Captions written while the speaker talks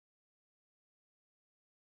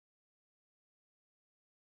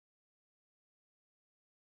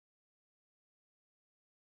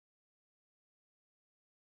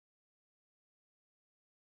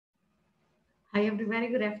Hi, everybody.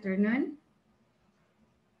 Good afternoon.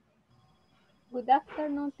 Good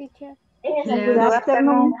afternoon, teacher. Hello. Good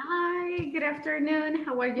afternoon. Hi, good afternoon.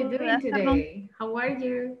 How are you Good doing afternoon. today? How are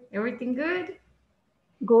you? Everything good?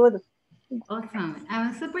 Good. Awesome.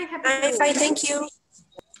 I'm super happy I'm to... fine, thank you.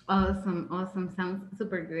 Awesome, awesome. Sounds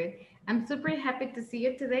super good. I'm super happy to see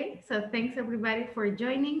you today. So thanks everybody for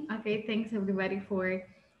joining. Okay, thanks everybody for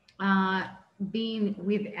uh, being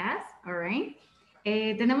with us. All right.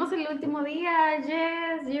 Tenemos el último día.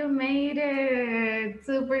 Yes, you made it.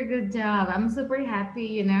 Super good job. I'm super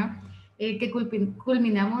happy, que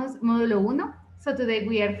culminamos módulo uno. So today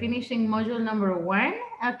we are finishing module number 1.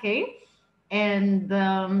 Okay. And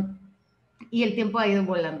y el tiempo ha ido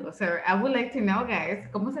volando. So I would like to know, guys,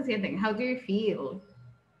 ¿cómo se sienten? How do you feel?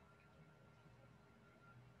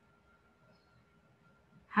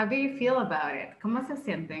 How do you feel about it? ¿Cómo se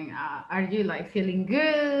sienten? Are you like feeling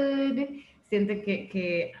good? ¿Sienten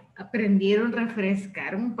que aprendieron,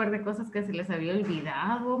 refrescaron un par de cosas que se les había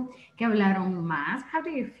olvidado? ¿Que hablaron más? How do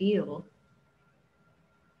you feel?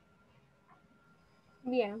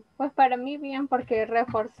 Bien, pues para mí bien porque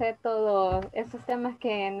reforcé todos esos temas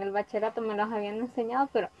que en el bachillerato me los habían enseñado,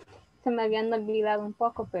 pero se me habían olvidado un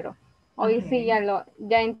poco, pero hoy sí Okay.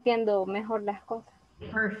 ya entiendo mejor las cosas.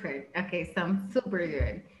 Perfect. Okay, sounds super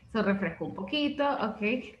good. So refresco un poquito.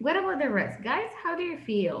 Okay. What about the rest? Guys, how do you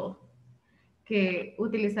feel? Que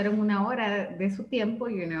utilizaron una hora de su tiempo,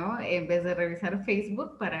 en vez de revisar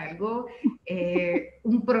Facebook para algo,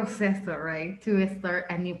 un proceso, right? To start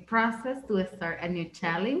a new process, to start a new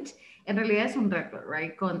challenge. En realidad es un reto,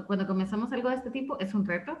 right? Cuando comenzamos algo de este tipo, es un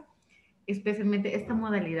reto, especialmente esta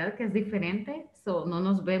modalidad que es diferente, so no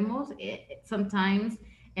nos vemos, sometimes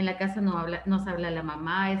en la casa no nos habla la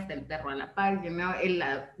mamá, está el perro a la par, en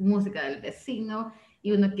la música del vecino,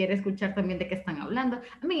 y uno quiere escuchar también de qué están hablando.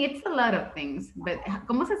 I mean, it's a lot of things, but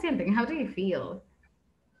 ¿cómo se sienten? How do you feel?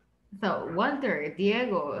 So, Walter,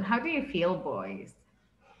 Diego, how do you feel, boys?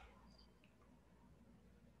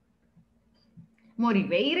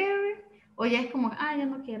 Motivated? O ya es como, ya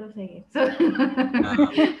no quiero seguir. So,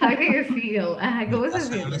 how do you feel? En mi ¿Cómo se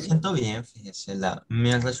caso, yo me sienten? siento bien, fíjese,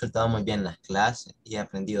 me han resultado muy bien las clases y he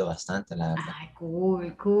aprendido bastante, la verdad.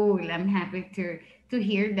 Cool, cool. I'm happy to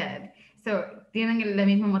hear that. So, ¿tienen la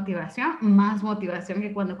misma motivación? ¿Más motivación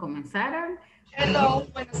que cuando comenzaron? Hello,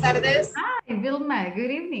 buenas tardes. Hi, Vilma.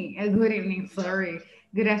 Good evening. Good evening, sorry.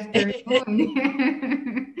 Good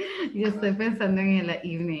afternoon. Yo estoy pensando en la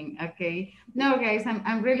evening, okay. No, guys,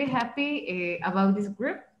 I'm really happy about this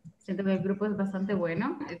group. Siento que el grupo es bastante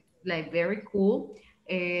bueno. It's like very cool.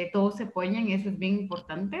 Todos se apoyan y eso es bien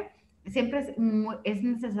importante. Siempre es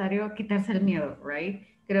necesario quitarse el miedo, right?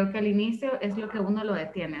 Creo que al inicio es lo que uno lo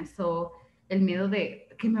detiene. So, el miedo de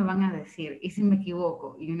qué me van a decir y si me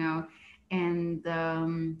equivoco, and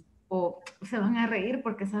o se van a reír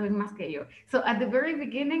porque saben más que yo. So at the very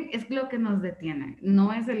beginning es lo que nos detiene.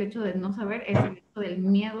 No es el hecho de no saber, es el hecho del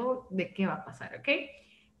miedo de qué va a pasar, ¿ok?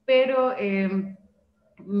 Pero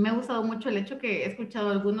me ha gustado mucho el hecho que he escuchado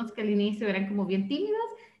a algunos que al inicio eran como bien tímidos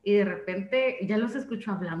y de repente ya los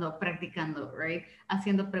escucho hablando, practicando, right?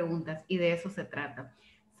 Haciendo preguntas y de eso se trata.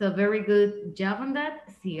 So very good job on that.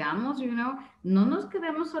 Sigamos, no nos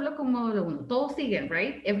quedemos solo con módulo 1. Todos siguen,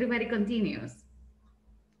 right? Everybody continues.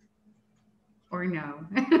 Or no.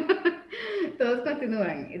 Todos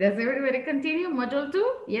continúan. Does everybody continue? Module 2?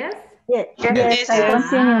 Yes? Yes, Yes, I yes.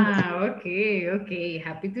 continue. Okay.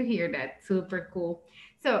 Happy to hear that. Super cool.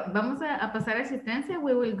 So, vamos a pasar a asistencia.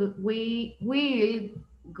 We will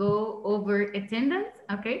go over attendance,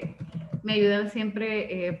 okay? Me ayudan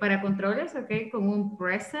siempre para controles, okay? Con un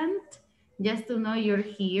present, just to know you're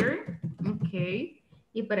here, okay?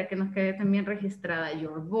 Y para que nos quede también registrada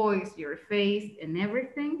your voice, your face, and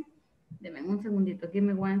everything. Deme un segundito. Give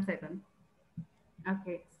me 1 second.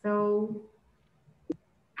 Okay, so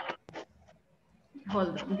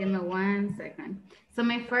hold on. Give me 1 second. So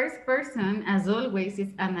my first person, as always,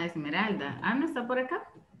 is Ana Esmeralda. Ana, ¿está por acá?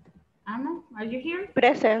 Ana, are you here?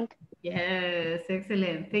 Present. Yes,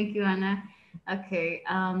 excellent. Thank you, Ana. Okay,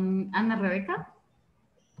 Ana Rebecca?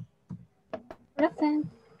 Present.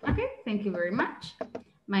 Okay, thank you very much.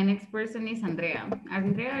 My next person is Andrea.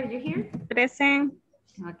 Andrea, are you here? Present.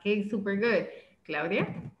 Okay, super good. Claudia?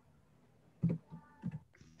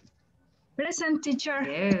 Present, teacher.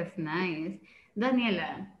 Yes, nice.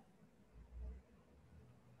 Daniela?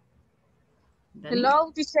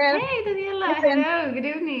 Hello, teacher. Hey, Daniela. Present. Hello. Good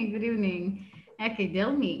evening. Good evening. Okay,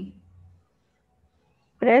 tell me.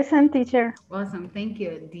 Present, teacher. Awesome. Thank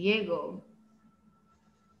you. Diego.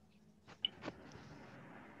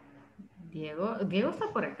 Diego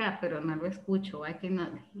está por acá, pero no lo escucho. I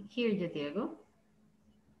cannot hear you, Diego.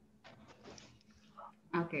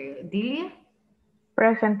 Okay, Delia?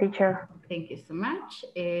 Present, teacher. Thank you so much.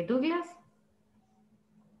 Douglas?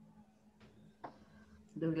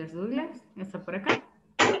 Douglas, ¿está por acá?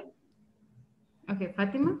 Okay,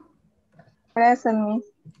 Fátima? Present, miss.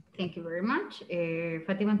 Thank you very much.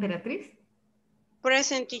 Fátima Emperatriz?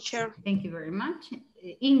 Present, teacher. Thank you very much.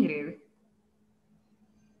 Ingrid?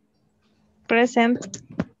 Present.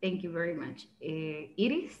 Thank you very much.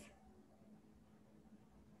 Iris?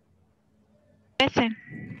 Present.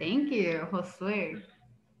 Thank you. Josue?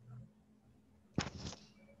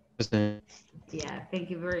 Present. Yeah, thank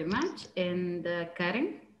you very much. And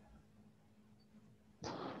Karen?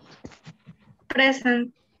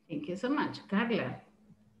 Present. Thank you so much. Carla?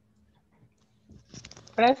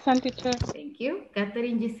 Present, teacher. Thank you.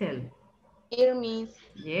 Catherine Giselle? Here, miss.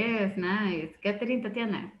 Yes, nice. Catherine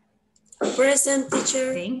Tatiana? Present,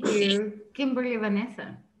 teacher. Thank you. Kimberly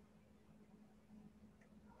Vanessa?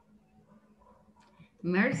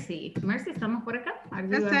 Mercy. Mercy, ¿estamos por acá? Are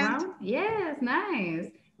you around? Yes,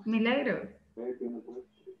 nice. Milagro?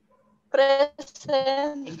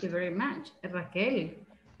 Present. Thank you very much. Raquel?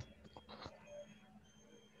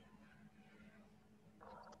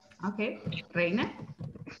 Okay. Reina?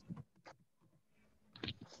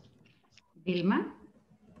 Vilma?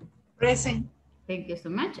 Present. Thank you so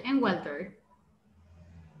much. And Walter?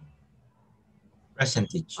 Present,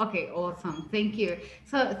 teacher. Okay, awesome. Thank you.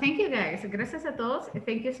 So thank you guys. Gracias a todos.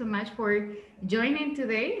 Thank you so much for joining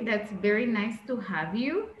today. That's very nice to have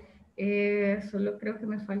you. Solo creo que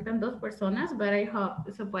me faltan 2 personas, but I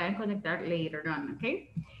hope se puedan conectar later on, okay?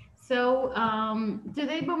 So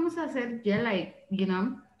today vamos a hacer ya like, you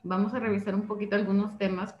know, vamos a revisar un poquito algunos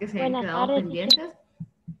temas que se han quedado pendientes.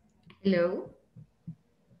 Hello.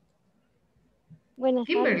 Buenas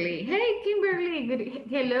Kimberly. tardes. Hey, Kimberly.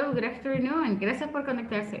 Hello, good afternoon. Gracias por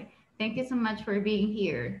conectarse. Thank you so much for being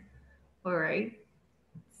here. All right.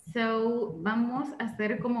 So, vamos a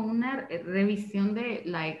hacer como una revisión de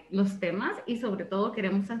like, los temas y sobre todo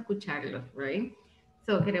queremos escucharlos, right?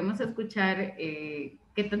 So, queremos escuchar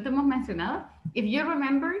qué tanto hemos mencionado. If you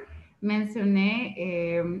remember, mencioné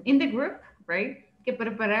in the group, right? Que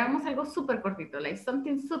preparáramos algo súper cortito, like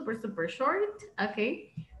something super short,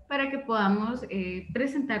 okay? Para que podamos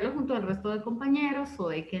presentarlo junto al resto de compañeros so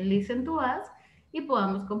they can listen to us y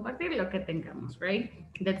podamos compartir lo que tengamos, right?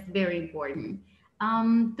 That's very important.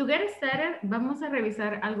 To get started, vamos a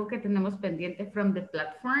revisar algo que tenemos pendiente from the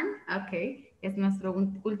platform, okay? Es nuestro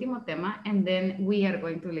último tema, and then we are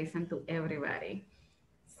going to listen to everybody.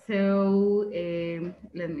 So,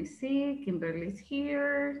 let me see, Kimberly's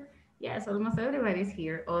here. Yes, almost everybody's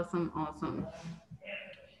here. Awesome, awesome.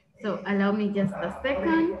 So allow me just a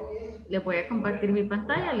second. Le voy a compartir mi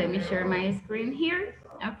pantalla. Let me share my screen here.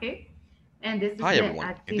 Okay. And this is Hi the everyone.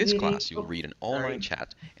 activity. In this class, you'll read an online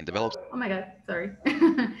chat and develop. Oh my God, sorry.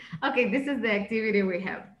 Okay, this is the activity we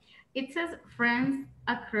have. It says friends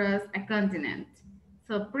across a continent.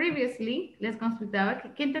 So previously, les consultaba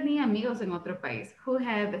que quién tenía amigos en otro país. Who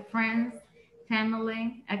had friends,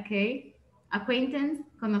 family, okay, acquaintance,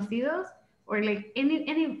 conocidos, or like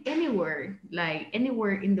anywhere, like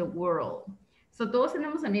anywhere in the world. So todos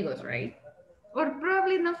tenemos amigos, right? Or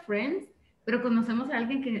probably not friends, pero conocemos a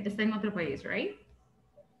alguien que está en otro país, right?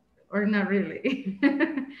 Or not really.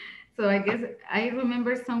 So I guess I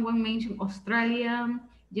remember someone mentioned Australia,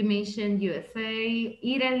 you mentioned USA,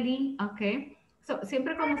 Italy, okay? So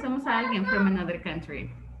siempre conocemos a alguien from another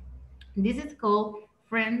country. This is called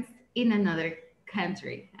friends in another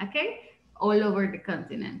country, okay? All over the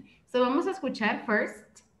continent. So vamos a escuchar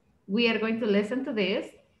first. We are going to listen to this.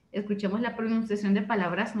 Escuchemos la pronunciación de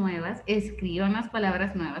palabras nuevas. Escriban las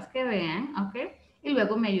palabras nuevas que vean, okay? Y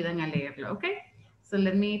luego me ayudan a leerlo, okay? So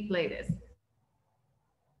let me play this.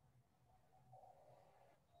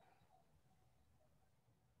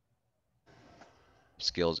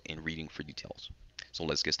 Skills in reading for details. So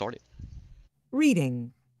let's get started.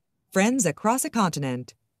 Reading. Friends across a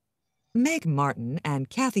continent. Meg Martin and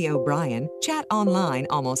Kathy O'Brien chat online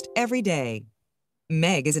almost every day.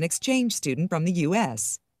 Meg is an exchange student from the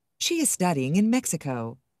U.S. She is studying in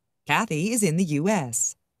Mexico. Kathy is in the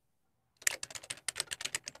U.S.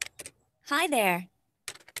 Hi there.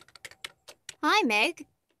 Hi, Meg.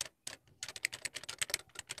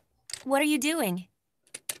 What are you doing?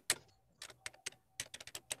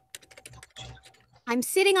 I'm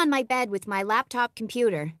sitting on my bed with my laptop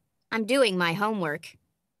computer. I'm doing my homework.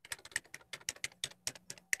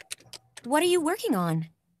 What are you working on?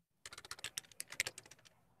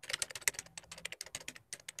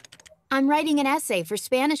 I'm writing an essay for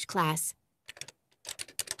Spanish class.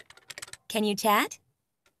 Can you chat?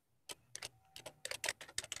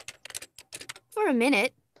 For a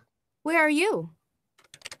minute. Where are you?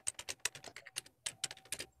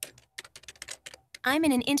 I'm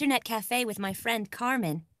in an internet cafe with my friend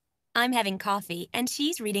Carmen. I'm having coffee and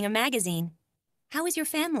she's reading a magazine. How is your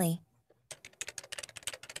family?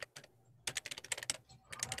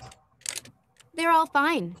 They're all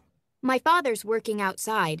fine. My father's working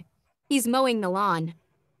outside. He's mowing the lawn.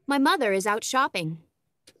 My mother is out shopping.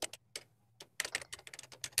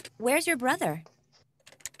 Where's your brother?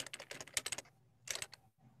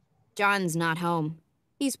 John's not home.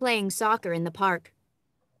 He's playing soccer in the park.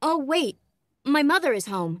 Oh, wait. My mother is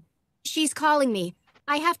home. She's calling me.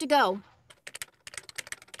 I have to go.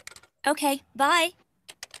 Okay, bye.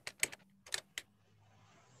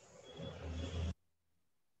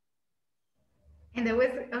 And that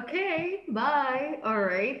was, okay, bye, all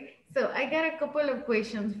right. So I got a couple of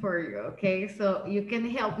questions for you, okay? So you can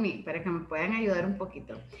help me para que me puedan ayudar un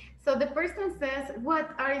poquito. So the person says,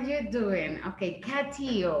 what are you doing? Okay,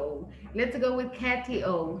 Catio. Let's go with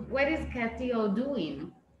Catio. What is Catio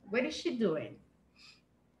doing? What is she doing?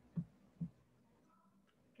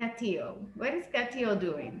 Catio. What is Catio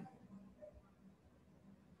doing?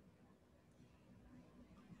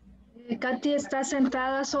 Katy está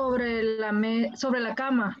sentada sobre la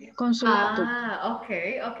cama con su laptop. Ah,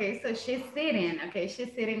 okay, okay. So she's sitting. Okay,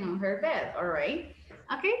 she's sitting on her bed. All right.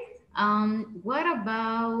 Okay. What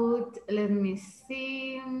about? Let me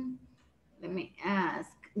see. Let me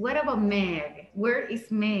ask. What about Meg? Where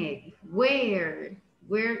is Meg? Where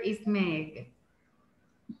is Meg?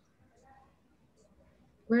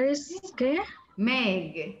 Where is qué?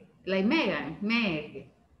 Meg, like Megan. Meg.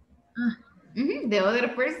 The other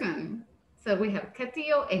person. So we have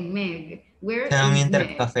Catio and Meg. Where En un is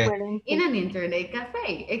internet Meg? café. In an internet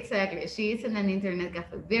cafe. Exactly. She is in an internet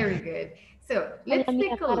cafe. Very good. So let's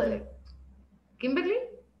take a look. Kimberly?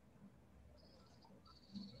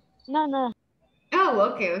 No, no. Oh,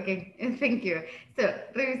 okay, okay. Thank you. So,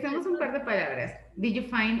 revisemos un par de palabras. Did you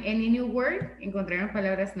find any new word? ¿Encontraron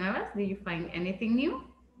palabras nuevas? Did you find anything new?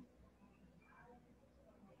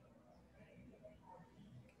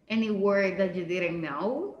 Any word that you didn't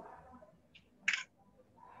know?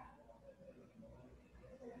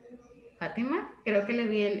 Fátima, creo que le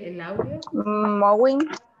vi el audio.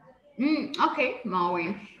 Mowing. Okay,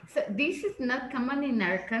 mowing. So this is not common in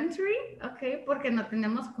our country, okay, porque no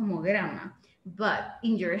tenemos como grama. But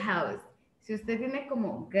in your house, si usted tiene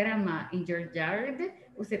como grama in your yard,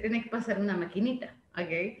 usted tiene que pasar una maquinita,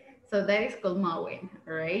 okay? So that is called mowing,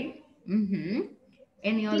 right?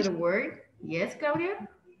 Any other word? Yes, Claudia?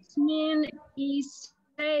 Mean is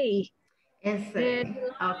say. Essay,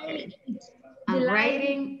 okay. I'm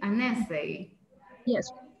writing an essay.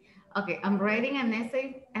 Yes. Okay, I'm writing an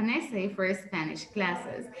essay for Spanish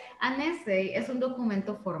classes. An essay es un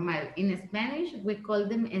documento formal. In Spanish, we call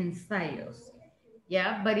them ensayos.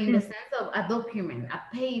 Yeah, but in the sense of a document, a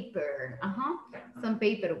paper, some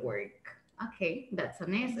paperwork. Okay, that's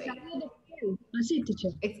an essay. Así,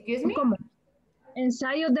 teacher. Excuse me? ¿Cómo?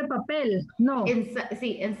 Ensayos de papel, no.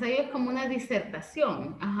 Sí, ensayo es como una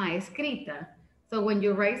disertación, escrita. So when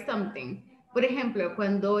you write something, por ejemplo,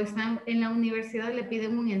 cuando están en la universidad le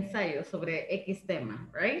piden un ensayo sobre X tema,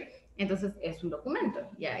 right? Entonces es un documento,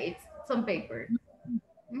 yeah, it's some paper.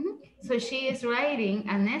 So she is writing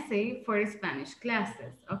an essay for Spanish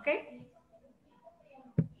classes, okay?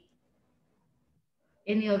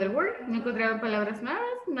 Any other word? ¿No encontraron palabras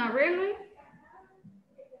nuevas? Not really.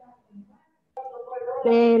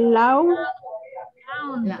 Lawn.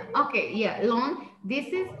 Okay, yeah, lawn. This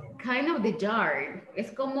is kind of the yard. Es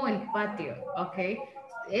como el patio, okay?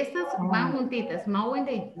 Estas van juntitas. Mowing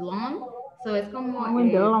the lawn. So es como,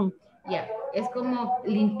 yeah, es como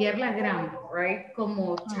limpiar la grama, right?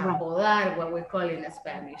 Como chapodar, what we call in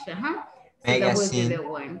Spanish. So that would be the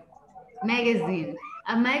one. Magazine.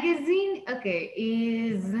 A magazine, okay,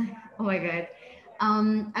 is, oh my God.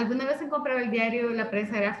 ¿Alguna vez han comprado el diario La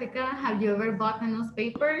Prensa Gráfica? Have you ever bought a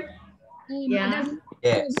newspaper? Yeah.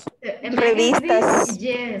 Yes. Revistas.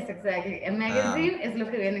 Yes, exactly. A magazine es lo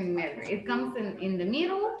que viene en medio. It comes in the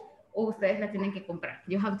middle, o ustedes la tienen que comprar.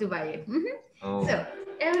 You have to buy it. So,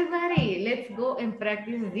 everybody, let's go and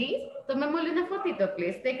practice this. Tomémosle una fotito,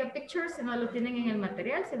 please. Take a picture, si no lo tienen en el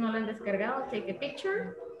material, si no lo han descargado, take a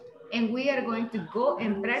picture. And we are going to go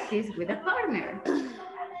and practice with a partner.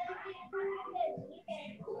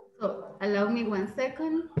 So, allow me 1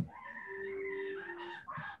 second.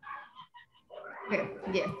 Okay,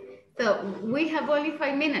 yes. So, we have only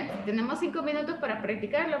 5 minutes. Tenemos 5 minutos para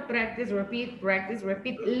practicarlo. Practice, repeat.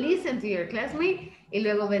 Listen to your classmate. Y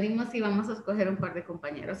luego venimos y vamos a escoger un par de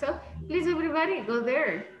compañeros. So, please everybody, go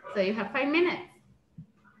there. So, you have 5 minutes.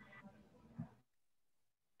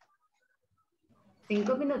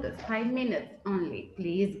 5 minutos, 5 minutes only.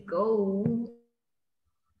 Please go.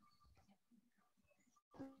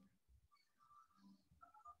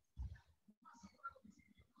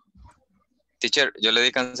 Teacher, yo le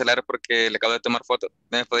di cancelar porque le acabo de tomar foto.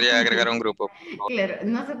 ¿Me podría agregar a un grupo? Claro,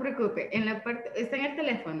 no se preocupe. En la parte, está en el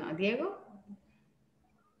teléfono, Diego.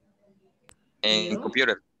 En Diego.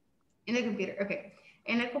 computer. En el computer, ok.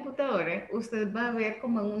 En la computadora, usted va a ver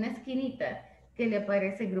como en una esquinita que le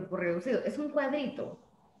aparece grupo reducido. Es un cuadrito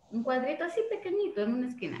así pequeñito en una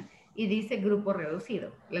esquina. Y dice grupo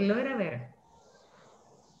reducido. ¿Le logra ver?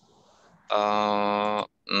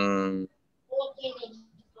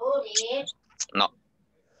 No,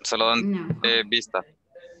 solo No. vista.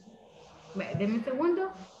 Deme un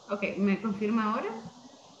segundo. Ok, ¿me confirma ahora?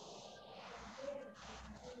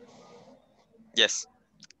 Yes.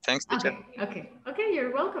 Thanks, teacher. Okay,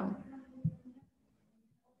 you're welcome.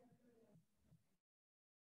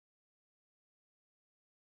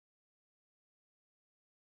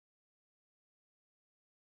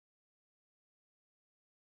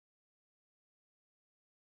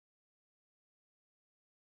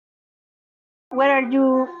 Where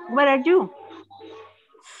are you?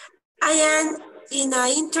 I am in an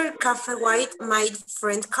intercafe with my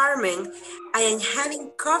friend Carmen. I am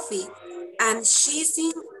having coffee and she's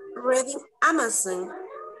in reading Amazon.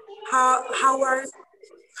 How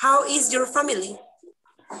is your family?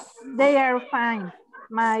 They are fine.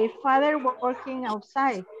 My father working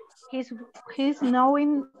outside. He's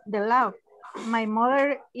knowing the law. My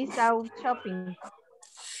mother is out shopping.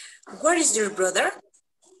 Where is your brother?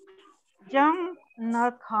 John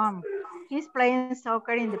not home. He's playing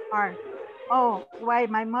soccer in the park. Oh, why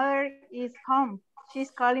my mother is home. She's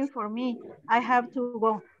calling for me. I have to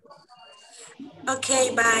go.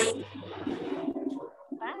 Okay, bye.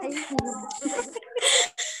 Bye.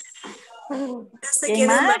 ¿Hasta ¿Quién que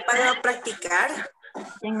nos más? van a practicar?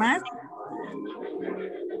 ¿Quién más?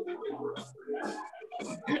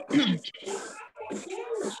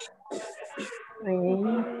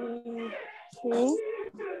 Sí.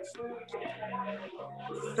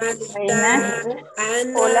 Reina.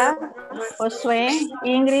 Ana. Hola. Josué,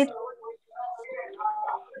 Ingrid.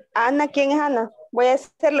 Ana, ¿quién es Ana? Voy a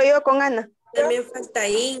hacerlo yo con Ana. También falta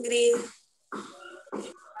Ingrid.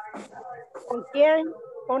 ¿Con quién?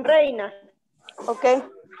 Con Reina. Ok,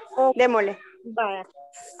 démosle. Vaya.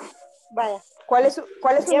 ¿Cuál es su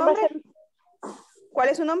nombre? ¿Cuál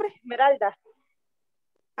es su nombre? Esmeralda.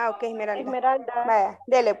 Ah, ok, Esmeralda. Vaya,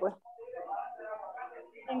 dele pues.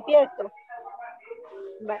 Empiezo.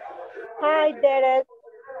 Vaya. Hi, Derek.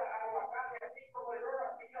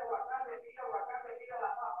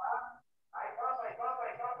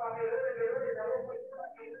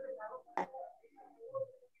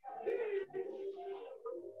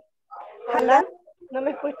 Hola, no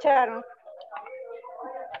me escucharon.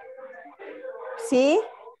 Sí.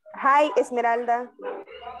 Hi, Esmeralda.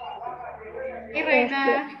 Y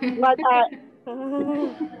Reina.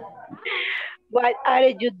 What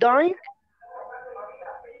are you doing?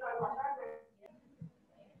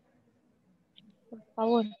 Por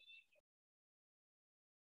favor.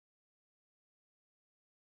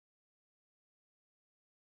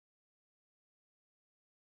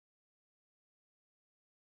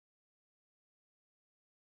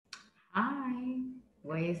 Hi.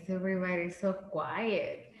 Why is everybody so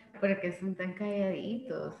quiet? ¿Por qué son tan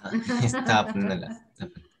calladitos? Estaba poniéndola.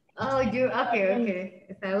 Oh, okay.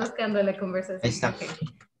 Estaba buscando la conversación. Ahí está. Okay.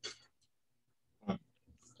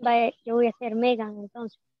 Vaya, yo voy a ser Megan,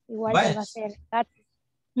 entonces. Igual él va a ser Katy.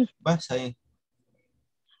 Vas ahí.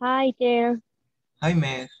 Hi there. Hi,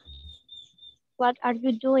 Meg. What are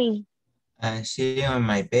you doing? I'm sitting on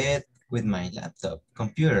my bed with my laptop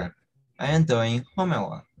computer. I am doing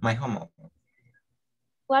homework, my homework.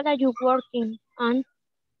 What are you working on?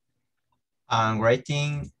 I'm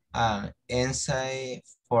writing an essay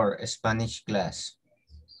for a Spanish class.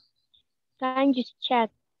 Can you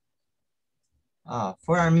chat?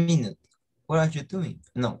 For a minute. What are you doing?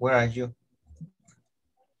 No, where are you?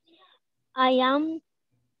 I am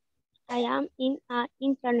in an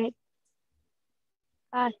internet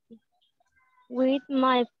cafe with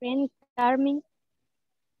my friend Carmen.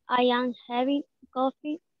 I am having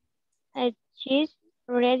coffee and she's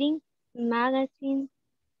reading magazine.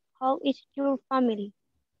 How is your family?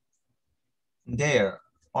 They're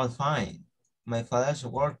all fine. My father's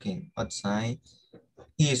working outside.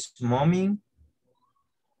 He is mowing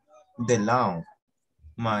the lawn.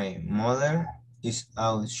 My mother is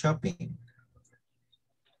out shopping.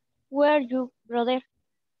 Where is your brother?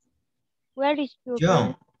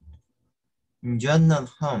 John not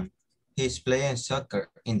home. He's playing soccer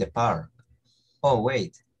in the park. Oh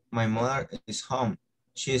wait, my mother is home.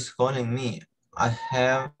 She's calling me. I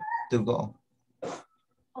have to go.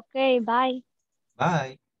 Okay, bye.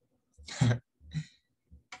 Bye.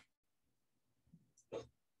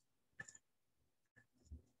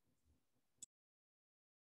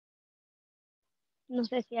 No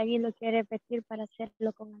sé si alguien lo quiere repetir para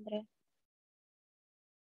hacerlo con Andrea.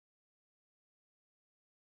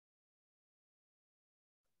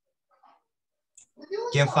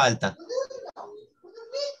 ¿Quién falta?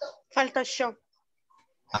 Falta yo.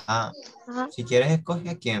 Ah, si quieres escoge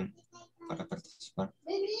a quién para participar.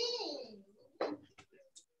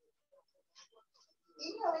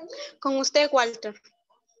 Con usted, Walter.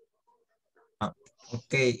 Ah,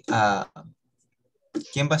 ok,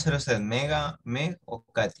 ¿quién va a ser usted? ¿Mega, Meg o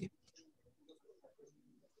Katy?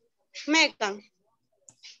 Megan.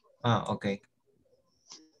 Ah, ok.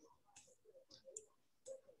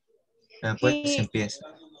 Pues empieza.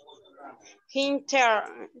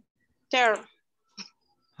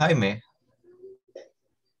 Jaime.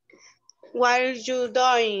 What are you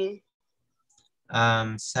doing?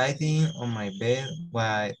 I'm sitting on my bed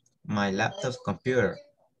with my laptop computer.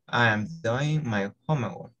 I am doing my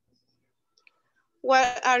homework.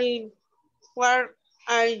 What are you work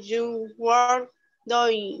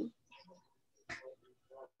doing?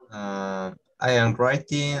 I am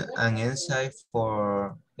writing an essay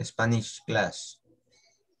for a Spanish class.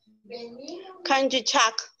 Can you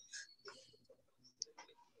check?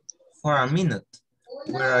 For a minute.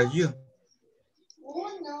 Where are you?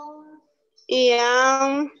 I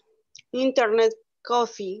am internet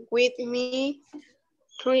coffee with me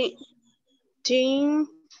team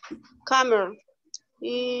camera.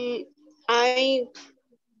 I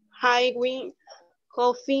having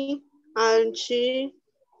coffee and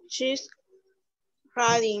she's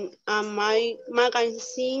reading a my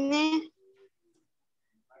magazine.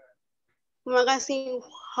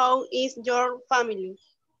 How is your family?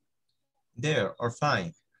 There or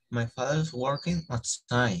fine. My father's working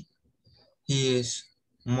outside. He is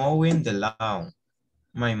mowing the lawn.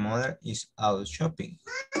 My mother is out shopping.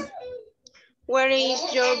 Where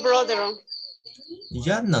is your brother?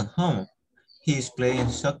 Just not home. He is playing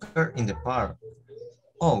soccer in the park.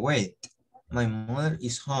 Oh, wait. My mother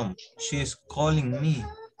is home. She is calling me.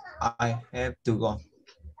 I have to go.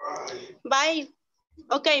 Bye.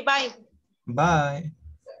 Okay, bye. Bye.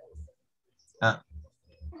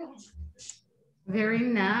 Very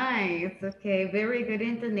nice. Okay, very good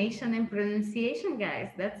intonation and pronunciation,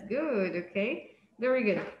 guys. That's good, okay? Very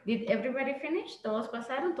good. Did everybody finish? ¿Todos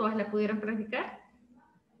pasaron? ¿Todas la pudieron practicar?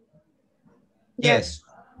 Yes.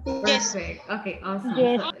 Perfect. Okay, awesome.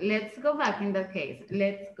 Yes. So let's go back in that case.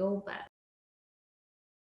 Let's go back.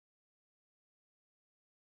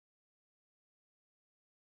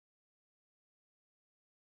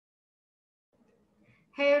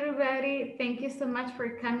 Hey everybody, thank you so much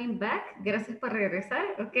for coming back. Gracias por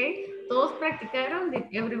regresar, okay? ¿Todos practicaron?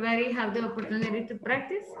 Did everybody have the opportunity to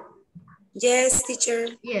practice? Yes, teacher.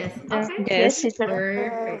 Yes, okay. Yes, teacher.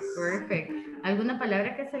 Perfect, perfect. ¿Alguna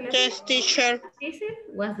palabra que se les Yes, teacher. difícil?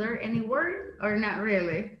 Was there any word or not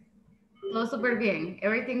really? Todo súper bien.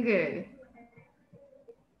 Everything good?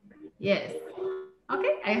 Yes.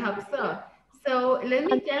 Okay, I hope so. So let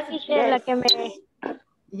me just... Teacher, la que me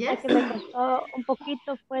Yes. costó un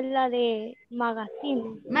poquito fue la de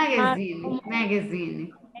magazine. Magazine.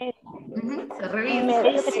 So, revista. ¿Qué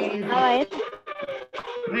es lo que significaba eso?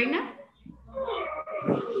 Reina.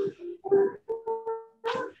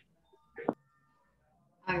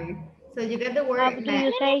 Okay. So you get the word. How do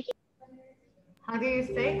you say? How do you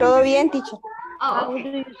say? Todo bien, teacher. Oh, okay. How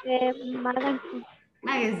do you say magazine?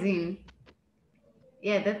 Magazine.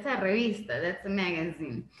 Yeah, that's a revista. That's a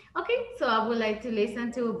magazine. Okay, so I would like to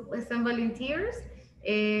listen to some volunteers.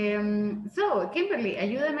 So, Kimberly,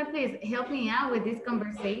 ayúdame, please. Help me out with this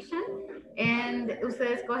conversation. And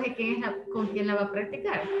usted escoge con quién la va a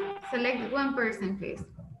practicar. Select one person, please.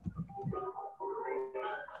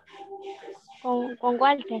 Con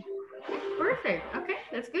Walter. Perfect. Okay,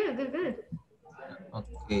 that's good. That's good.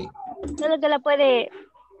 Okay. Solo que la puede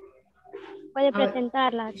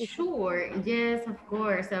presentarla. Sure. Yes, of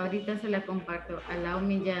course. Ahorita se la comparto. Allow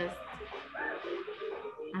me just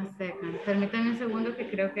a second. Permítame un segundo que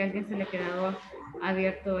creo que a alguien se le ha quedado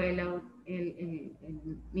abierto el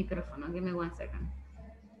micrófono. Give me 1 second.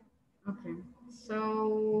 Okay.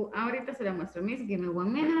 So, ahorita se la muestro, Miss. Give me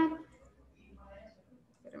 1 minute.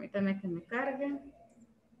 Permítame que me cargue.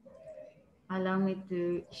 Allow me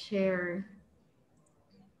to share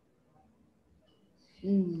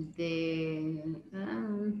the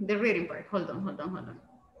reading part. Hold on.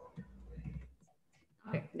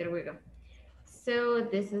 Okay, there we go. So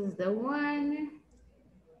this is the one.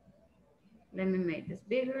 Let me make this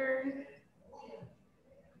bigger.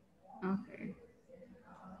 Okay.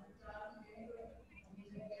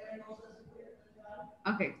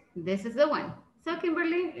 Okay, this is the one. So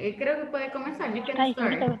Kimberly, creo que puede comenzar. You can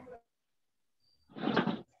start.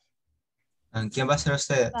 ¿Quién va a ser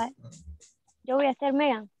usted? Vaya. Yo voy a ser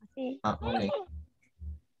Megan, así. Ah, ok.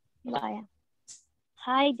 Vaya.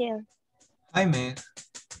 Hi there. Hi, Meg.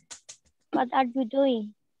 What are you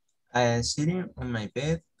doing? I am sitting on my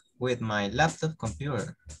bed with my laptop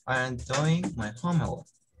computer. I am doing my homework.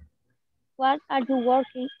 What are you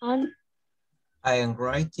working on? I am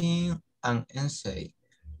writing an essay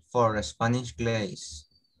for a Spanish class.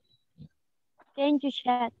 Can you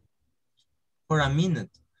chat? For a minute.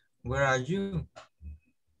 Where are you?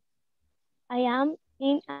 I am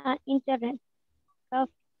in an internet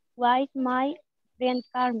cafe with my friend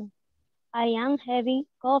Carmen. I am having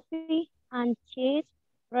coffee and she's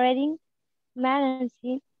reading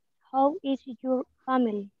magazine. How is your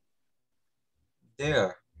family?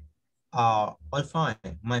 There. All fine.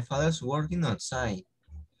 My father's working outside.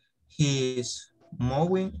 He is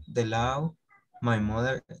mowing the lawn. My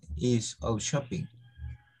mother is out shopping.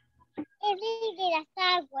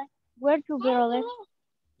 Where do you live?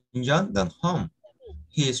 John not home.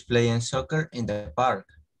 He is playing soccer in the park.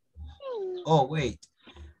 Oh, wait.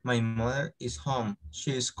 My mother is home.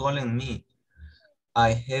 She is calling me.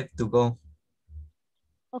 I have to go.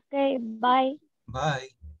 Okay, bye. Bye.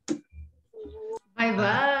 Bye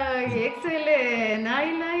bye. Excellent.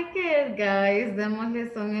 I like it, guys.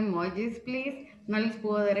 Démosle some emojis, please. No les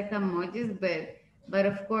puedo dar acá emojis, but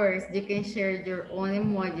of course you can share your own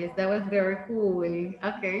emojis. That was very cool.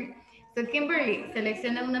 Okay. So Kimberly,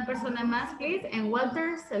 selecciona una persona más, please. And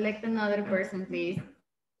Walter, select another person, please.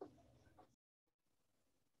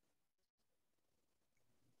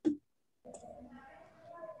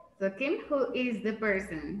 So Kim, who is the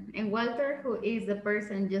person? And Walter, who is the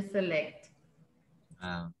person you select?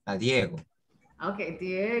 A Diego. Okay,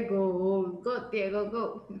 Diego. Go, Diego,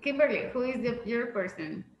 go. Kimberly, who is your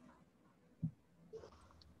person?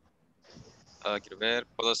 Quiero ver,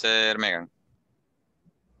 puedo ser Megan.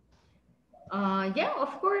 Yeah,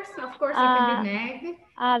 of course, you can be Meg.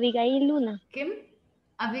 Abigail Luna. Kim?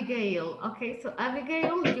 Abigail. Okay, so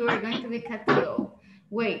Abigail, you are going to be Catio.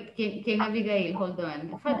 Wait, ¿quién Abigail? Hold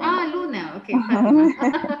on. Luna. Okay,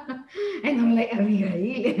 Fatima. And I'm like,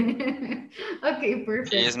 Abigail. Okay,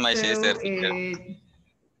 perfect. She is my sister.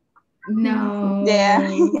 No. Yeah.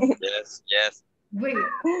 Yes. Wait,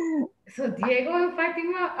 so Diego and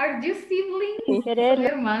Fatima, are you siblings? ¿Son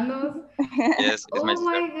hermanos? Yes, it's my Oh sister.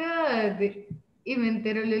 my God. Y me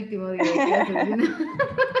entero el último día de clases.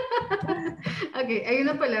 Ok, hay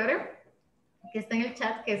una palabra que está en el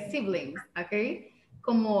chat que es siblings, ok?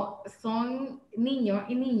 Como son niño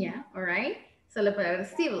y niña, alright? So la palabra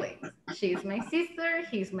es siblings. She's my sister,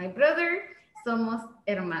 he's my brother. Somos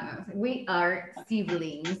hermanos. We are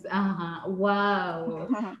siblings. Ajá. Wow.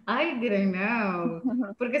 I didn't know.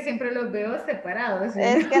 Porque siempre los veo separados.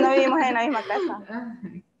 Es que no vivimos en la misma casa.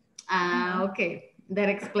 Okay. That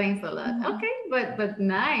explains a lot. Okay, but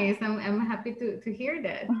nice. I'm happy to hear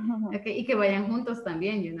that. Okay, y que vayan juntos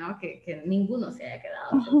también, you know, que ninguno se haya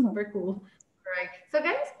quedado. So super cool. All right. So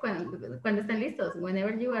guys, cuando estén listos,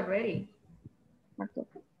 whenever you are ready.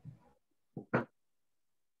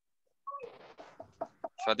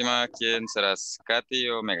 Fátima, ¿quién serás? ¿Katy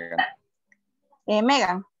o Megan?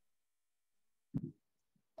 Megan.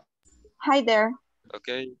 Hi there.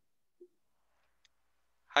 Okay.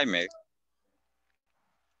 Hi, Meg.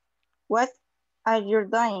 What are you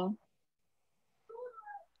doing?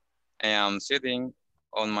 I am sitting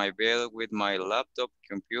on my bed with my laptop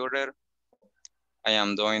computer. I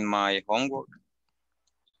am doing my homework.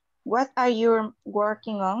 What are you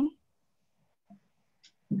working on?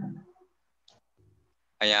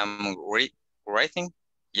 I am writing.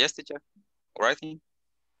 Yes, teacher. Writing.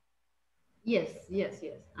 Yes.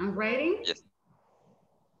 I'm writing. Yes.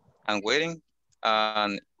 I'm waiting.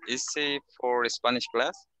 And is it for Spanish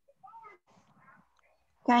class?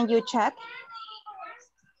 Can you chat?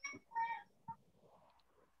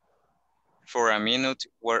 For a minute,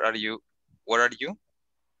 where are you?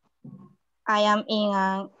 I am in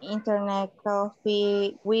an internet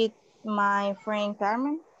cafe with my friend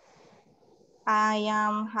Carmen. I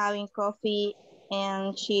am having coffee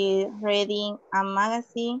and she's reading a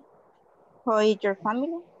magazine. How is your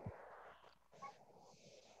family?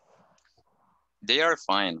 They are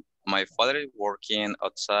fine. My father is working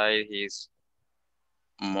outside. He's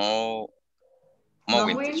mowing,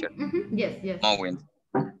 teacher. Yes. Mowing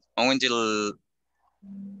the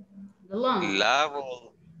lawn.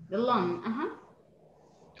 level. The lawn.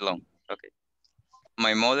 Long. Okay.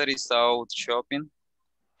 My mother is out shopping.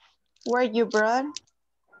 Where you, brother?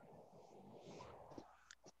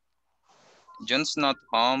 John's not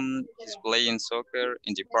home. He's playing soccer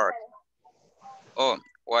in the park. Oh,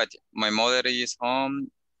 what? My mother is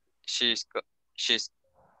home. She's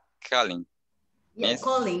calling Yeah, Miss?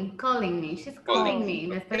 calling me. She's calling me.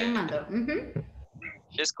 Me está llamando.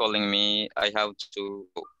 She's calling me. I have to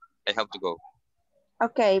go.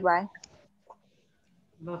 Okay, bye.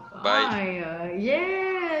 Bye.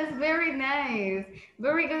 Yes, very nice.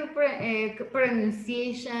 Very good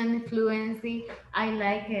pronunciation, fluency. I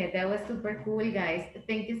like it. That was super cool, guys.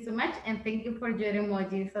 Thank you so much. And thank you for your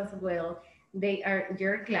emojis as well. They are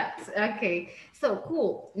your claps. Okay, so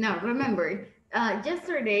cool. Now, remember,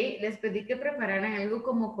 yesterday les pedí que prepararan algo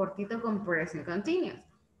como cortito con present continuous.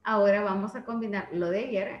 Ahora vamos a combinar lo de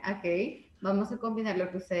ayer, ok. Vamos a combinar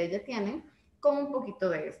lo que ustedes ya tienen con un poquito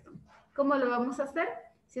de esto. ¿Cómo lo vamos a hacer?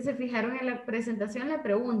 Si se fijaron en la presentación, la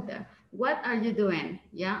pregunta, what are you doing?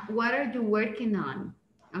 ¿Ya? What are you working on?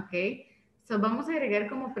 ¿Ok? So, vamos a agregar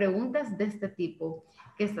como preguntas de este tipo.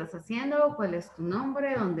 ¿Qué estás haciendo? ¿Cuál es tu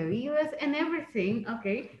nombre? ¿Dónde vives? And everything,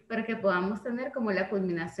 ¿ok? Para que podamos tener como la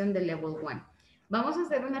culminación del level 1. Vamos a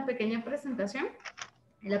hacer una pequeña presentación.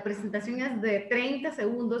 La presentación es de 30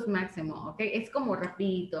 segundos máximo, ¿ok? Es como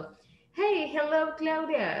rapidito. Hey, hello,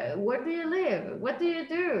 Claudia. Where do you live? What do you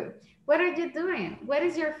do? What are you doing? What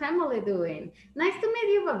is your family doing? Nice to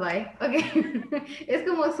meet you, bye-bye. Ok. Es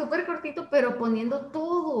como súper cortito, pero poniendo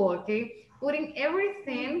todo, ¿ok? Putting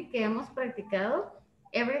everything que hemos practicado,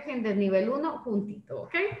 everything de nivel 1 juntito,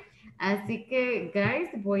 ¿ok? Así que, guys,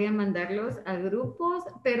 voy a mandarlos a grupos,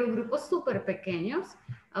 pero grupos súper pequeños,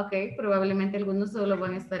 ¿ok? Probablemente algunos solo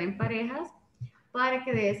van a estar en parejas, para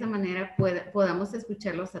que de esa manera podamos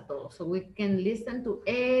escucharlos a todos. So we can listen to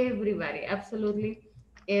everybody, absolutely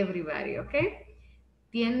everybody, ¿ok?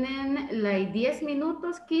 Tienen 10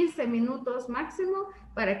 minutos, 15 minutos máximo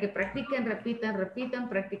para que practiquen, repitan,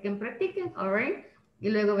 practiquen, all right? Y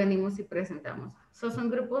luego venimos y presentamos. So son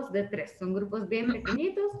grupos de 3, son grupos bien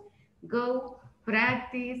pequeñitos. Go,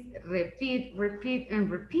 practice, repeat,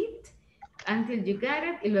 and repeat until you got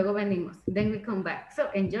it. Y luego venimos. Then we come back. So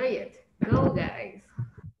enjoy it. Go, guys.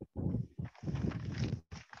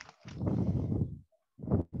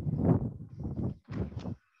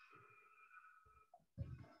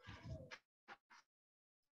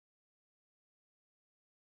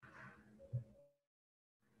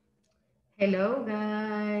 Hello,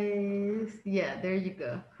 guys. Yeah, there you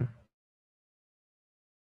go.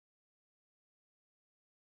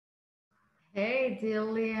 Hey,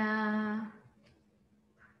 Delia.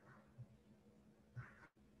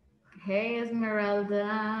 Hey,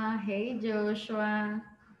 Esmeralda. Hey, Joshua.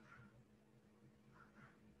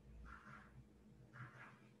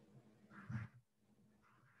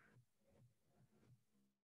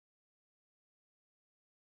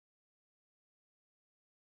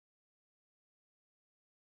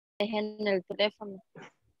 En el teléfono.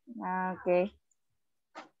 Ah, ok.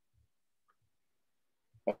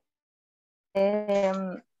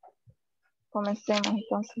 Comencemos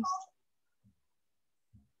entonces.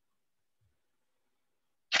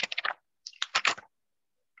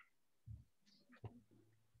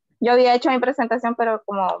 Yo había hecho mi presentación, pero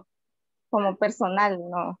como personal,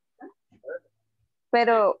 ¿no?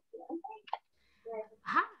 Pero...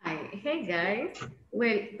 Hi, hey guys.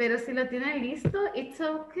 Well, pero si lo tienen listo, it's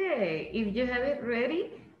okay. If you have it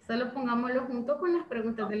ready, solo pongámoslo junto con las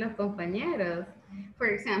preguntas de los compañeros. For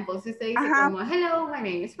example, si usted dice como, hello, my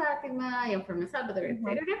name is Fatima, I am from El Salvador,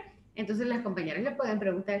 etc. Entonces las compañeras le pueden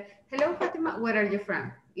preguntar, hello Fatima, where are you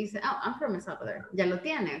from? Y dice, oh, I'm from El Salvador. Ya lo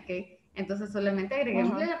tiene, ¿ok? Entonces solamente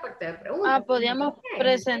agreguémosle la parte de preguntas.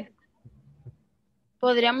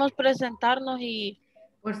 Podríamos presentarnos y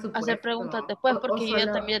hacer preguntas después, porque yo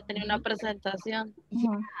solo, también tenía una presentación.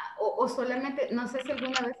 O solamente, no sé si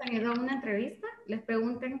alguna vez han ido a una entrevista, les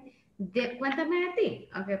pregunten, cuéntame de ti.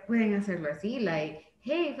 Okay, pueden hacerlo así, like,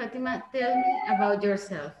 hey, Fatima, tell me about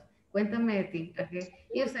yourself. Cuéntame de ti, okay.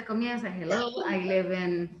 Y usted comienza, hello, I live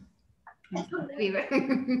in...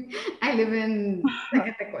 I live in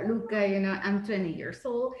Zacatecoluca, you know, I'm 20 years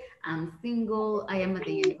old, I'm single, I am at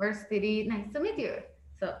the university, nice to meet you.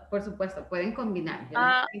 So, por supuesto, pueden combinar.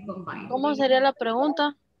 ¿Cómo sería la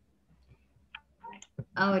pregunta?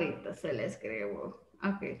 Ahorita se la escribo.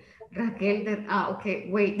 Ok. Raquel, ok,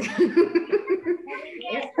 wait.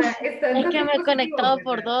 Es que me he conectado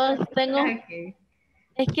por dos,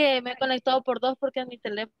 Es que me he conectado por dos porque en mi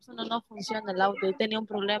teléfono no funciona el audio y tenía un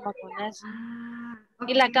problema con eso.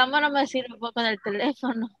 Y la cámara me sirve con el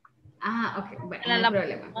teléfono. Ok, bueno, no hay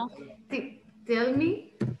problema. Sí, tell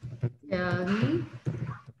me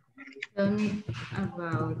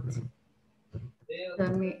about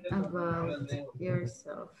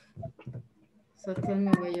yourself. So tell me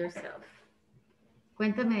about yourself.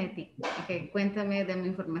 Cuéntame de ti. Ok, cuéntame de mi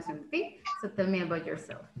información de ti. So tell me about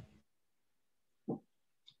yourself.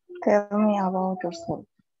 Tell me about yourself.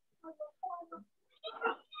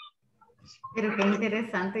 Pero qué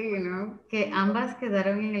interesante, que ambas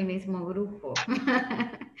quedaron en el mismo grupo.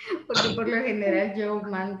 Porque por lo general yo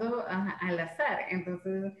mando al azar,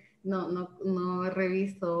 entonces no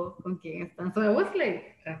reviso con quién están. So I was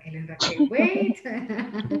like, Raquel and Raquel, wait.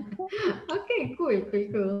 Okay, cool.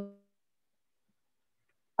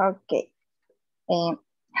 Okay.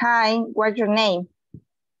 Hi, what's your name?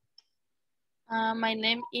 My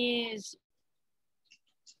name is...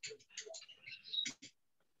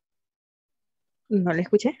 No le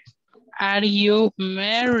escuché. Are you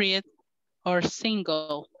married or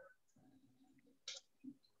single?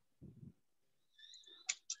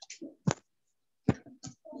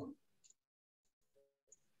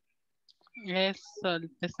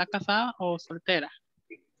 ¿Está casada o soltera?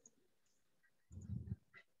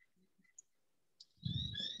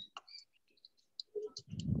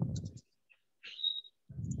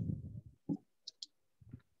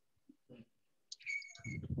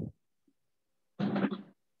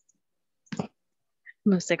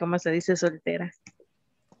 No sé cómo se dice soltera.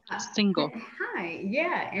 Single. Hi,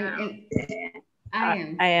 yeah, and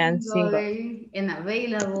I am single. And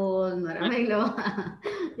available, not available.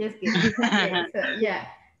 Just kidding.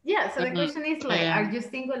 Yeah, so the question is like, are you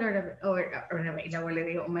single or available? Le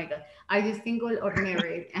digo, oh my God. Are you single or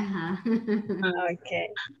married? Okay.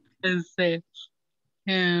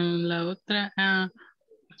 La otra,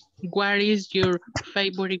 what is your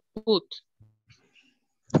favorite food?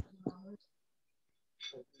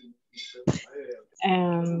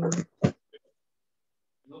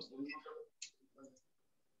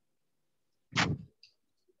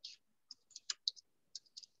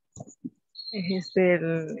 Es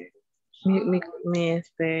mi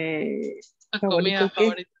Comida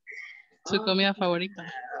favorita. Su comida favorita.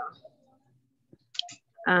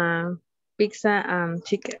 Pizza and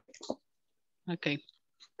chicken. Okay.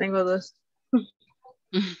 Tengo dos.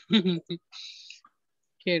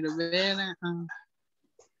 Quiero ver.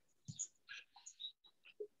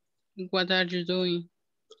 What are you doing?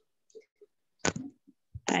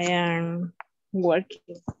 I am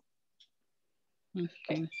working.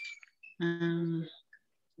 Okay.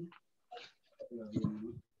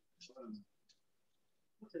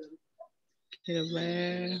 Quiero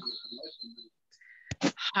ver.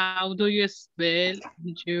 How do you spell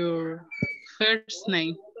your first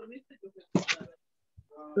name?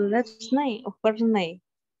 Last name or first name?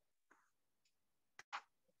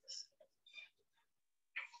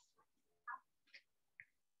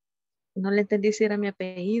 No le entendí si era mi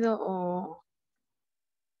apellido o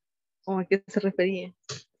a qué se refería.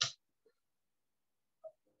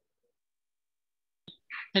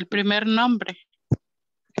 El primer nombre.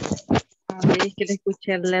 Es que le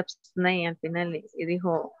escuché el last name al final y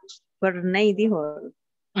dijo, first name dijo.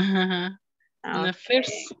 Ajá. Okay.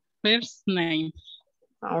 First name.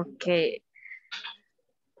 Okay.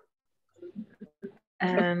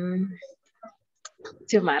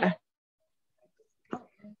 Xiomara.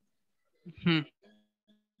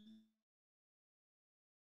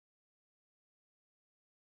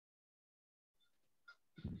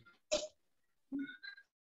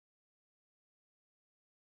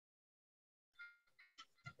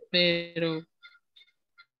 Pero,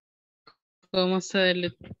 ¿cómo se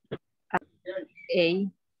deletrea?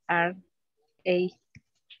 A-R-A.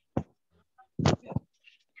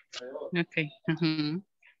 Ok.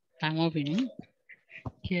 Estamos bien.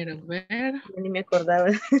 Quiero ver. Ni me acordaba.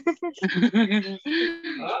 Quiero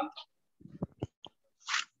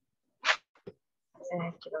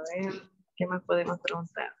ver. ¿Qué más podemos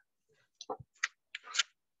preguntar?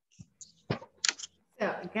 So,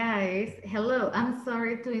 guys, hello. I'm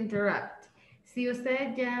sorry to interrupt. Si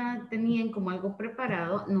ustedes ya tenían como algo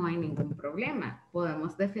preparado, no hay ningún problema.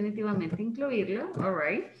 Podemos definitivamente incluirlo, all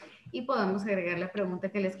right? Y podemos agregar la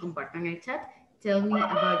pregunta que les comparto en el chat. Tell me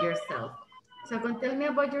about yourself. So, con tell me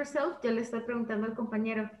about yourself, yo le estoy preguntando al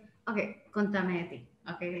compañero, ok, contame de ti,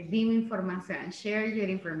 ok, dime información, share your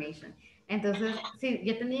information. Entonces, si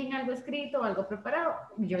ya tenían algo escrito o algo preparado,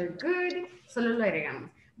 you're good, solo lo agregamos.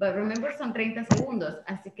 But remember, son 30 segundos,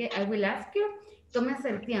 así que I will ask you, tómense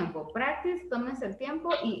el tiempo, practice, tómense el tiempo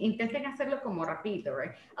y intenten hacerlo como rapidito,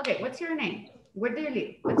 right? Okay, what's your name? Where do you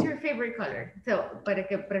live? What's your favorite color? So, para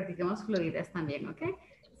que practiquemos fluidez también, okay?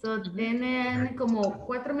 So, tienen como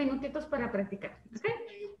 4 minutitos para practicar, okay?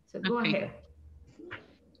 So, go ahead.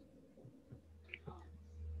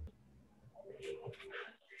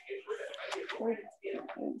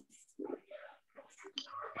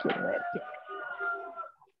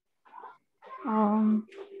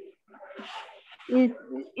 Is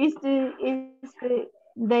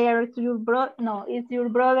your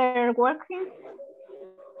brother working?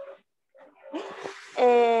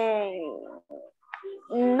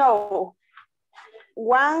 No.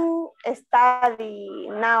 One study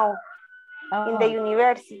now in the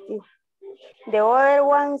university. The other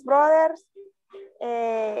one's brothers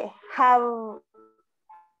have,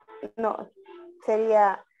 no,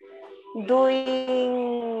 sería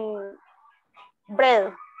doing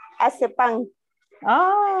bread, hace pan.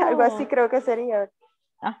 Algo así creo que sería.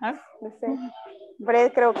 Ajá. No sé.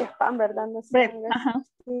 Bread creo que es pan, ¿verdad? No sé. Bread. Ajá.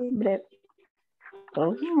 Sí. Bread.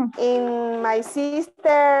 Oh. And my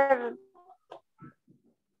sister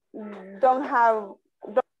don't have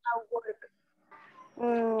work.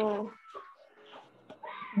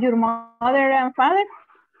 Your mother and father?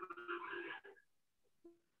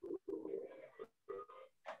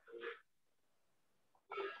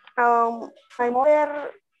 My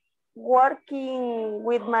mother working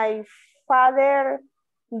with my father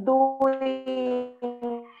doing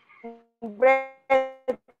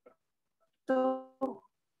bread too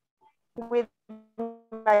with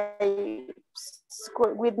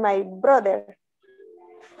my brother.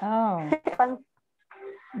 Oh.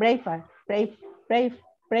 Breakfast.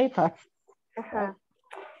 Breakfast. Uh-huh.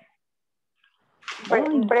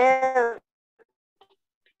 Bread.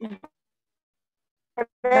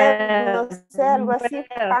 No sé, algo así,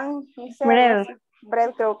 pan, no sé, bread.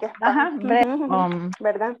 Bread creo que es pan. Ajá, bread.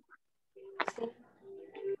 ¿Verdad? Sí.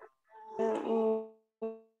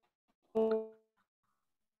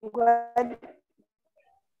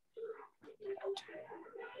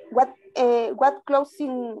 What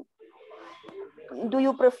clothing do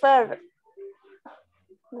you prefer?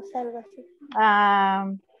 No sé, algo así.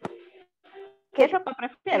 ¿Qué ropa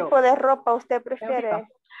prefiero? ¿Qué tipo de ropa usted prefiere?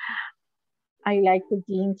 I like the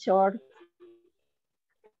jean shorts,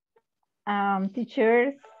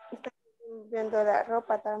 t-shirts. Estoy viendo la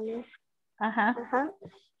ropa también. Ajá. Ajá.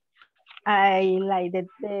 I like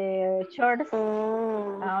the shorts,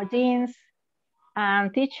 jeans,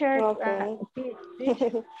 and t-shirts. Okay.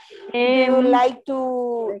 Do you like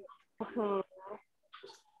to?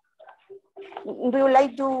 Do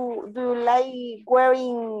you like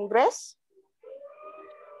wearing dress?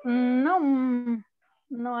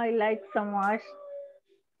 No, I like so much.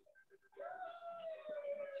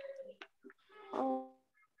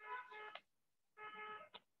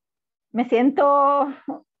 Me siento,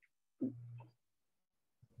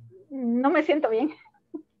 no me siento bien.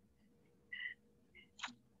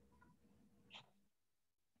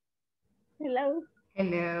 Hello.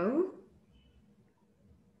 Hello.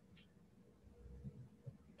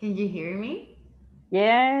 Can you hear me?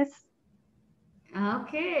 Yes.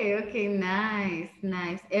 Okay,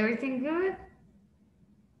 nice. Everything good?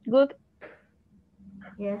 Good.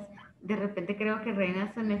 Yes. De repente creo que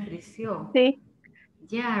Reina se me frició. Sí.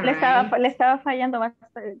 Yeah, Le estaba fallando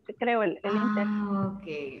bastante, creo, el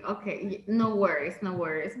internet. Okay. No worries.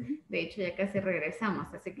 De hecho, ya casi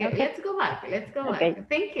regresamos. Así que, Okay. let's go back. Okay.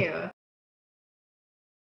 Thank you.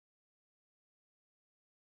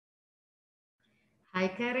 Hi,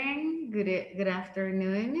 Karen. Good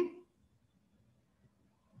afternoon.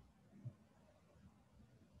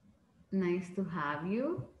 Nice to have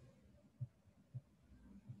you.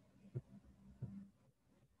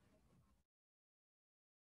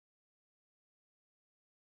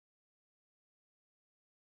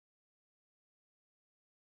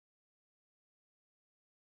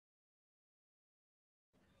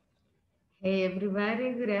 Hey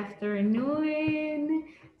everybody, good afternoon.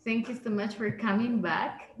 Thank you so much for coming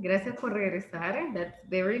back. Gracias por regresar. That's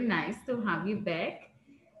very nice to have you back.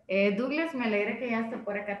 Douglas, me alegra que ya esté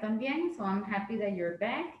por acá también. So I'm happy that you're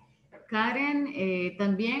back. Karen,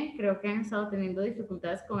 también creo que han estado teniendo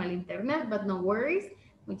dificultades con el internet, but no worries.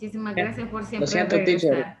 Muchísimas gracias por siempre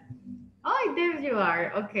regresar. Oh, there you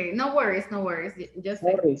are. Okay, no worries. Just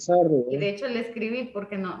Sorry. Y de hecho le escribí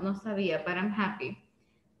porque no sabía, but I'm happy.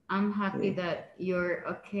 I'm happy that you're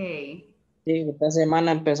okay. Sí, esta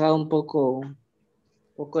semana ha empezado un poco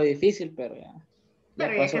difícil, pero ya.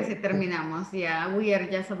 Pero ya casi terminamos. Yeah, we are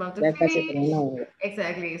just about to finish.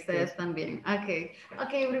 Exactly, ustedes también. Okay,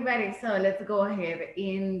 everybody, so let's go ahead.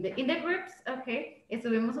 In the groups, okay,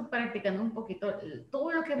 estuvimos practicando un poquito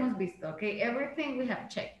todo lo que hemos visto, okay, everything we have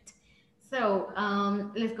checked. So,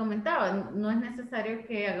 les comentaba, no es necesario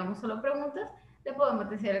que hagamos solo preguntas, le podemos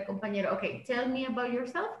decir al compañero, ok, tell me about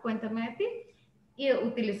yourself, cuéntame de ti, y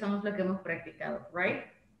utilizamos lo que hemos practicado, right?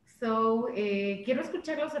 So, quiero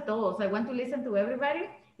escucharlos a todos. I want to listen to everybody.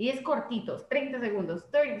 Y es cortitos, 30 segundos,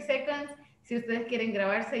 30 seconds. Si ustedes quieren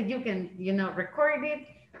grabarse, you can, record it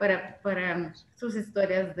para sus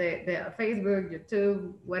historias de Facebook,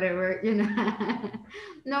 YouTube, whatever,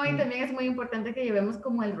 No, y también es muy importante que llevemos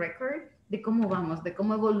como el record de cómo vamos, de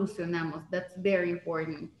cómo evolucionamos. That's very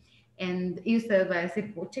important. Y usted va a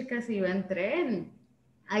decir, puchica, si yo entré,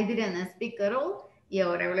 I didn't speak at all, y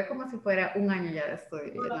ahora hablé como si fuera un año ya de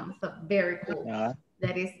estudio, you know? So very cool.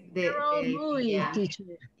 That is the idea.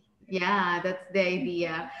 Yeah, that's the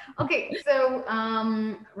idea. Okay, so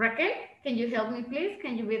Raquel, can you help me, please?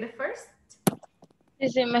 Can you be the first? Sí,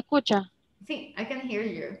 sí, ¿me escucha? Sí, I can hear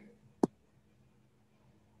you.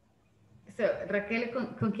 So, Raquel,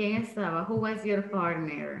 ¿con quién estaba? Who was your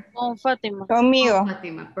partner? Con Fátima. Conmigo. Con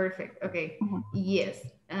Fátima, perfect. Okay, yes.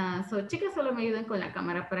 So, chicas, solo me ayuden con la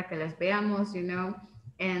cámara para que las veamos, you know.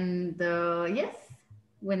 And yes,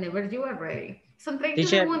 whenever you are ready. Son 30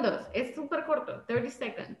 segundos. Es súper corto, 30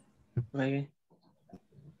 seconds. Muy bien.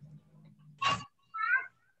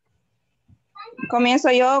 ¿Comienzo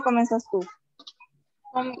yo o comienzas tú?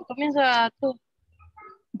 Comienza tú.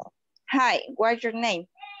 Hi, what's your name?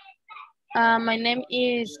 My name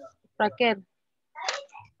is Raquel.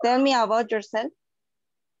 Tell me about yourself.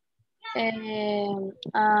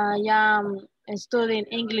 I am studying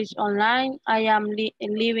English online. I am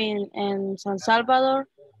living in San Salvador.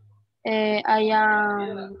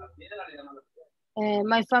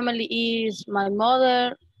 My family is my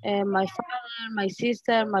mother, my father, my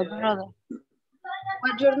sister, my brother.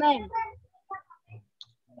 What's your name?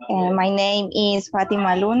 My name is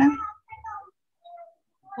Fatima Luna.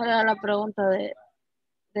 ¿Cuál era la pregunta de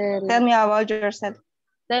Tell me about yourself.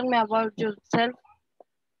 Tell me about yourself.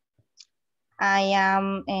 I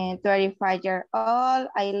am 35 years old.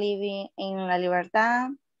 I live in La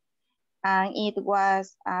Libertad. And it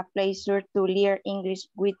was a pleasure to learn English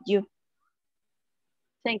with you.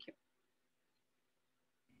 Thank you.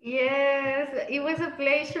 Yes, it was a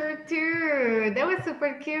pleasure too. That was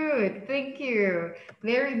super cute. Thank you.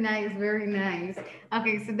 Very nice, very nice.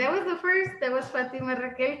 Okay, so that was the first. That was Fatima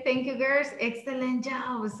Raquel. Thank you, girls. Excellent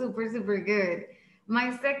job. Super, super good.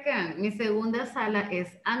 My segunda sala es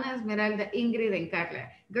Ana, Esmeralda, Ingrid, and Carla.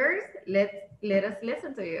 Girls, let us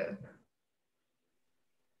listen to you.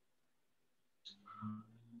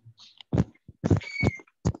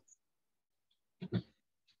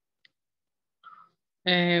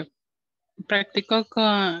 ¿Practicó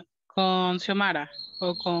con Xiomara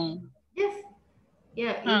o con...? Yes.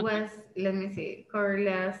 Yeah, it was, let me see,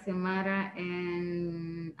 Carla, Xiomara,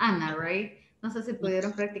 and Ana, right? No sé si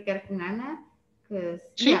pudieron practicar con Ana.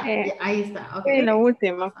 Sí. Yeah, ahí está. Okay. Sí, la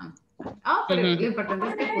última. Oh, pero lo importante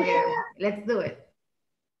es que pudieron. Let's do it.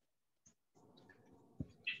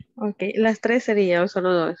 Ok, las tres sería o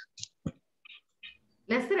solo dos.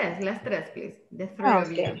 Las tres, please. The three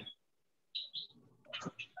of you.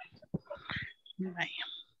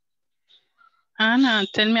 Anna,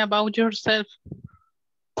 tell me about yourself.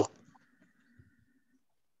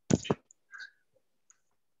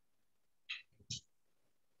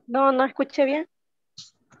 No escuché bien.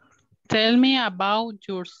 Tell me about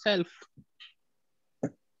yourself.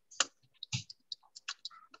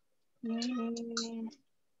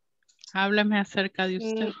 Háblame acerca de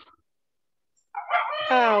usted.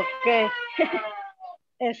 Okay.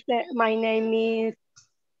 My name is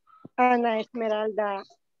Ana Esmeralda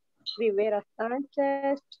Rivera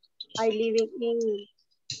Sánchez. I live in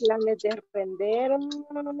Planes de Renderos.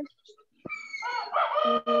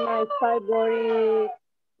 My favorite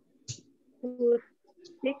food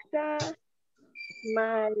pizza.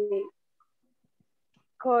 My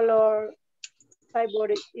color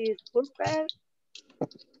favorite is purple.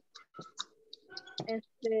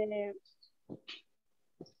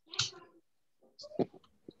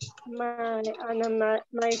 My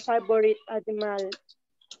favorite animal,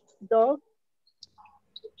 dog.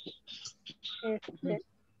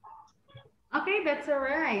 Okay, that's all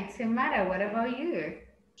right. Xiomara, what about you?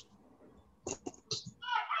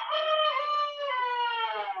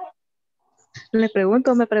 ¿Le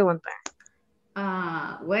pregunto o me pregunta?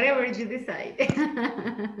 Whatever you decide.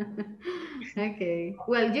 Okay.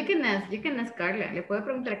 Well, you can ask Carla. Le puedo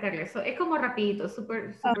preguntar a Carla. So, es como rapidito,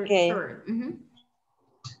 super Okay. short.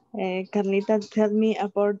 Carlita, tell me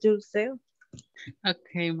about yourself.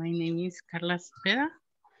 Okay, my name is Carla Cepeda.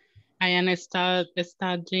 I am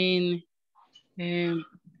studying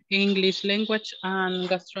English language and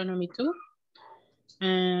gastronomy too.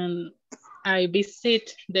 And I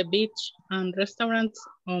visit the beach and restaurants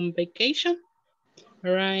on vacation.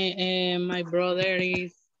 Right, my brother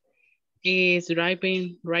is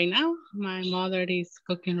driving right now. My mother is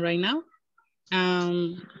cooking right now.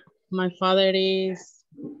 My father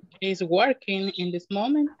is working in this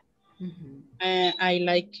moment. I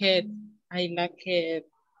like it. I like it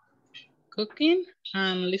cooking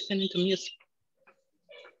and listening to music.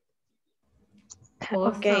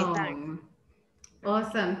 Awesome.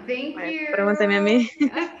 Awesome. Thank you. Pregúntame a mí.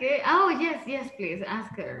 Okay. Oh, yes, please.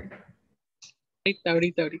 Ask her.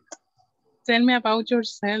 Ahorita. Tell me about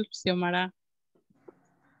yourself, Xiomara.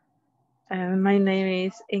 My name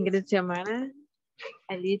is Ingrid Xiomara.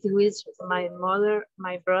 I live with my mother,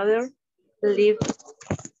 my brother, live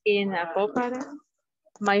in a Popara.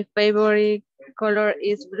 My favorite color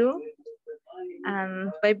is blue,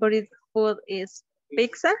 and favorite food is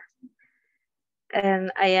pizza.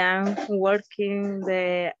 And I am working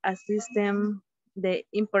the assistant, the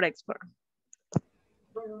import-export.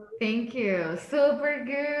 Thank you. Super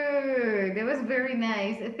good. That was very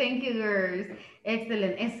nice. Thank you, girls.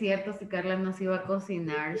 Excellent. Es cierto, si Carla nos iba a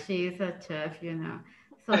cocinar. She is a chef, you know.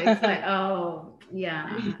 So it's like, oh, yeah,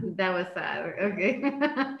 that was sad. Okay.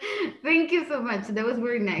 Thank you so much. That was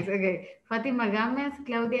very nice. Okay. Fátima Gámez,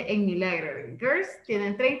 Claudia, and Milagro. Girls,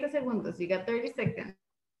 tienen 30 segundos. You got 30 seconds.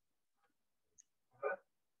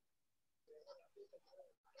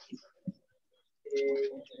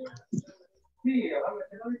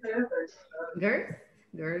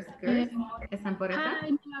 Girls, ¿están por acá?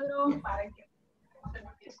 Hi, Milagro.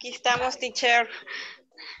 Aquí estamos, teacher.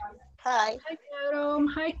 Hi. Hi, Milagro.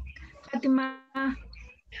 Hi, Fatima.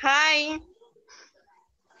 Hi.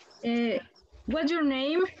 What's your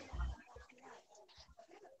name?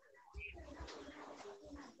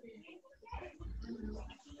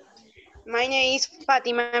 My name is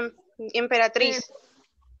Fátima Emperatriz.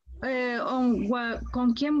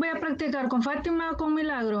 ¿Con quién voy a practicar? ¿Con Fátima o con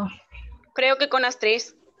Milagro? Creo que con las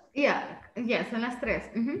tres. Yeah, son las tres.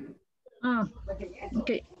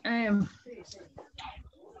 Okay.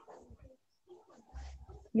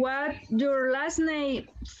 What your last name,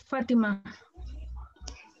 Fátima?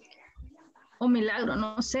 O Milagro,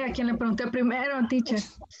 no sé a quién le pregunté primero, teacher.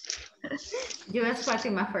 You ask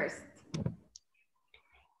Fátima first.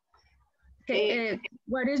 Okay,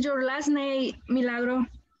 what is your last name, Milagro?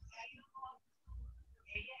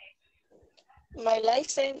 My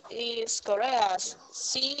license is Coreas.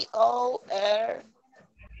 C-O-R-A-I-A-S.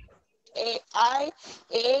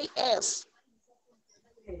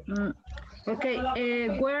 Okay,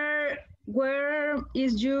 where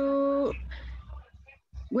is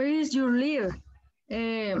your live,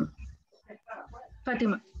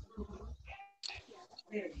 Fátima?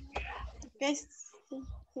 ¿Qué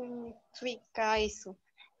significa eso?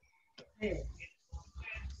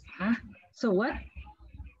 So what?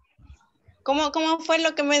 ¿Cómo fue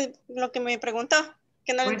lo que me preguntó?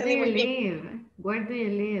 Que no lo entendí muy bien. Where do you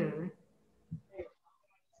live?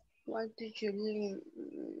 Where do you live?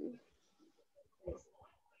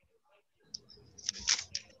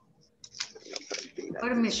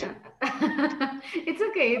 It's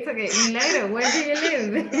okay. Milagro, where do you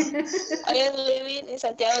live? I am living in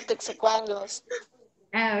Santiago, Texacuangos.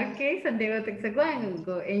 Okay, Santiago,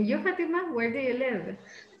 Texacuango. And you, Fatima, where do you live?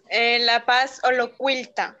 En La Paz,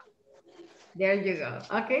 Olocuilta. There you go.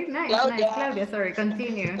 Okay, nice. Claudia, sorry,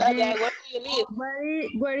 continue. Claudia, where do you live?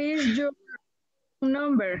 What is your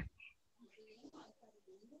number?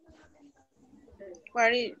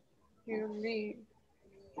 Where do you live?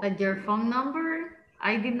 Your phone number?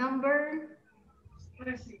 ID number?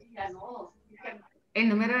 ¿El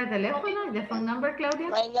número de teléfono? ¿The phone number, Claudia?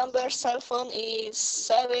 My number cell phone is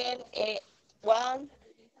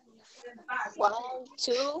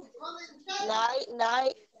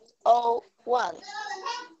 781129901.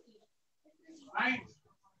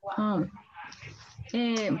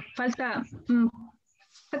 Falta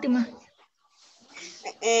Fátima.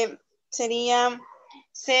 Sería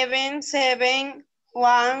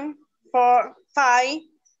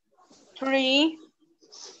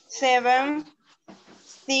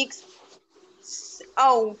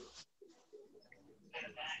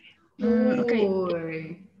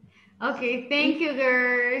Okay, thank you,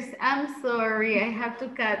 girls. I'm sorry, I have to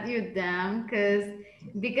cut you down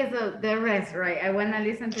because of the rest, right? I want to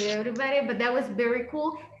listen to everybody, but that was very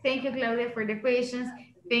cool. Thank you, Claudia, for the questions.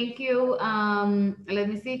 Thank you. Let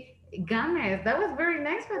me see. Gámez, that was very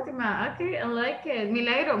nice, Fatima. Okay, I like it.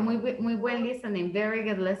 Milagro, muy buen listening, very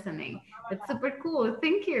good listening. That's super cool.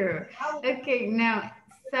 Thank you. Okay, now,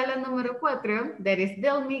 sala número 4, that is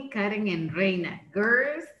Delmi, Karen, and Reina.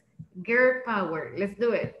 Girls, girl power. Let's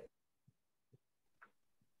do it.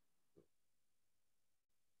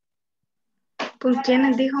 ¿Con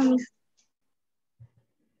quiénes dijo mis?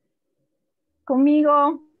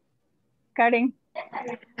 Conmigo, Karen.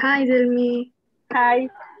 Hi, Delmi. Hi.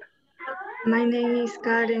 My name is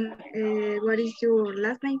Karen. What is your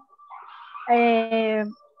last name?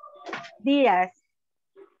 Díaz.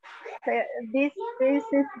 This is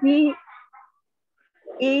D-E-A-S.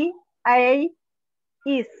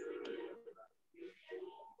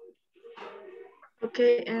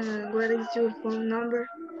 Okay, and what is your phone number?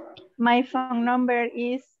 My phone number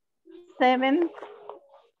is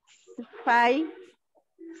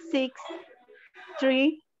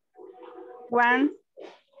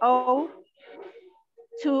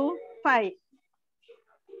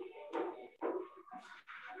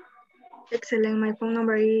Excellent. My phone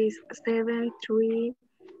number is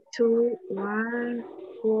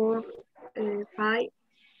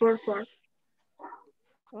 732145544.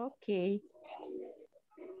 Okay.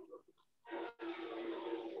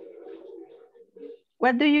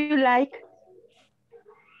 What do you like?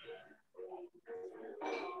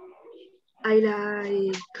 I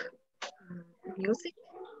like music.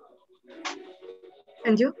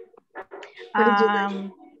 And you? What did you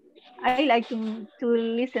like? I like to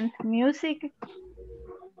listen to music.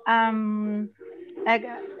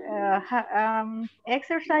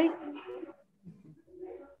 Exercise.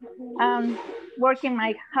 Work in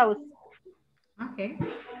my house. Okay.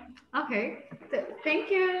 Okay. Thank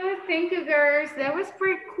you, girls. That was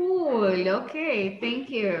pretty cool. Okay, thank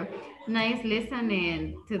you. Nice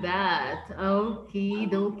listening to that. Okie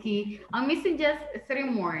dokie. I'm missing just 3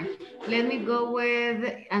 more. Let me go with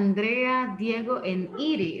Andrea, Diego, and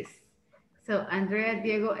Iris. So Andrea,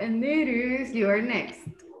 Diego, and Iris, you are next.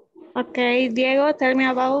 Okay, Diego, tell me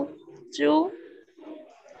about you.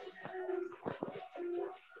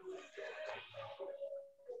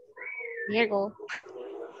 Diego.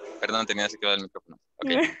 Perdón, tenía desactivado el micrófono.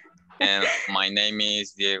 Okay. And my name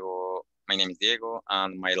is Diego. My name is Diego,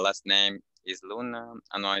 and my last name is Luna,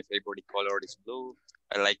 and my favorite color is blue.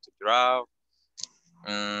 I like to draw.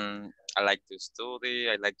 I like to study.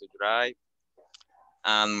 I like to drive.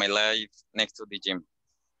 And my life next to the gym.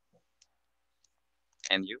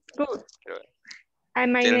 And you? Good.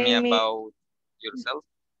 And my Tell me name about yourself.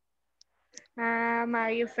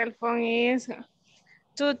 My cell phone is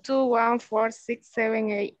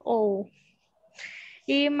 2214678.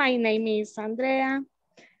 My name is Andrea.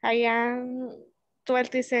 I am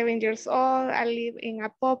 27 years old. I live in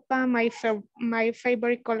Apopa. My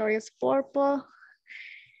favorite color is purple.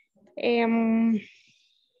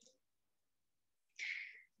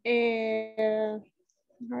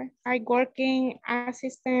 I working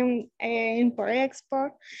assistant in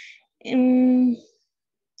import-export. It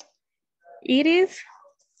is.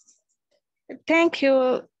 Thank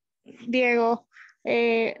you, Diego.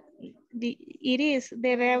 It is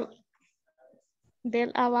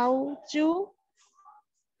about you.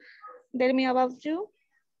 Tell me about you.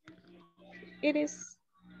 It is.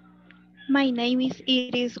 My name is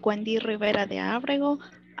Iris Wendy Rivera de Abrego.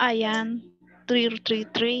 I am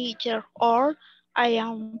 33 years old. I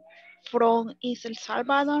am from El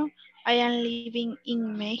Salvador. I am living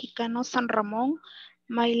in Mexicano, San Ramon.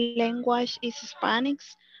 My language is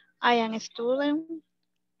Spanish. I am a student.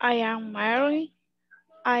 I am married.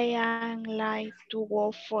 I am like to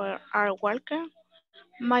go for our worker.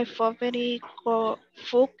 My favorite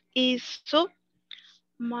food is soup.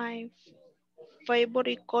 My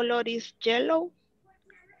favorite color is yellow.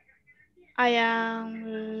 I am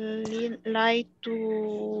like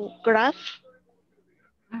to graph.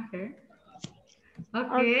 Okay.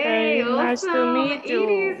 Okay, Nice to awesome. meet you.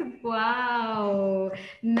 Iris, wow.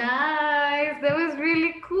 Nice. That was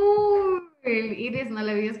really cool. Iris, no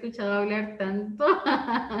le había escuchado hablar tanto.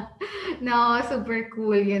 No, super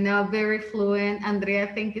cool, you know, very fluent. Andrea,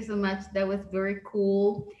 thank you so much. That was very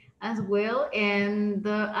cool as well. And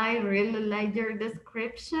I really like your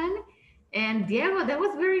description. And Diego, that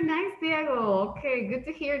was very nice, Diego. Okay, good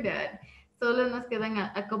to hear that. Solo nos quedan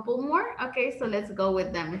a couple more. Okay, so let's go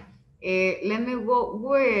with them. Let me go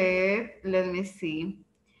with, let me see.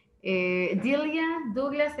 Delia,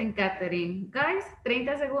 Douglas, and Catherine. Guys,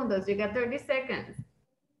 30 segundos. You got 30 seconds.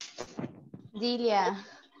 Delia,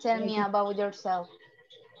 tell me about yourself.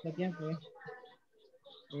 ¿De quién fue?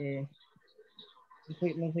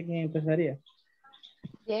 No sé quién empezaría.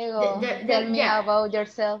 Diego, tell me about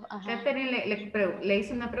yourself. Catherine le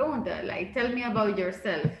hice una pregunta, like, tell me about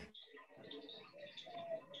yourself.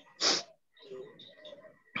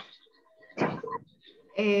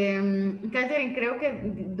 Catherine, creo que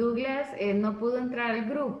Douglas no pudo entrar al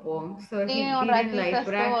grupo. So Sí, he un didn't ratito like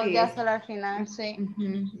estuvo practice. ya solo al final, sí.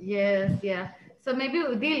 Yes, yeah. So maybe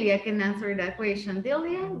Delia can answer that question.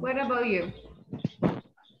 Delia, what about you?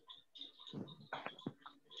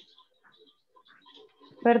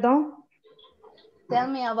 Perdón. Tell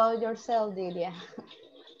me about yourself, Delia.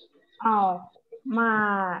 Oh,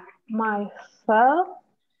 myself.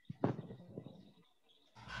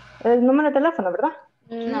 El número de teléfono, ¿verdad?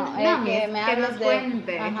 No, que me nos hables de...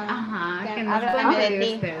 cuente. Que nos háblame cuente de ti.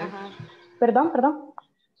 usted. Perdón.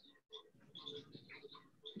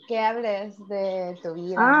 que hables de tu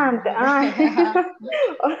vida.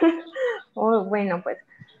 Oh, bueno, pues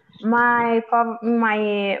my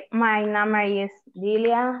name is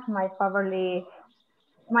Lilia. My color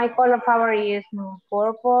favorite is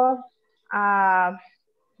purple.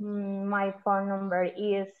 My phone number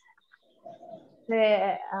is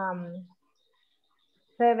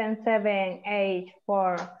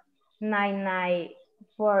 7784994. My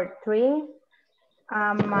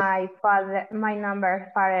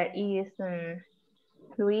number father is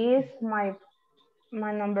Luis. My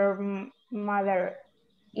number mother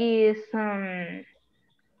is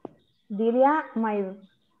Dilia. My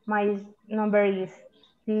number is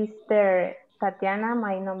sister Tatiana.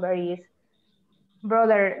 My number is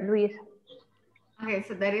brother Luis. Okay,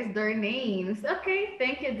 so that is their names. Okay,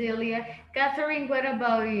 thank you, Delia. Catherine, what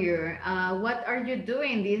about you? What are you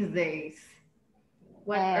doing these days?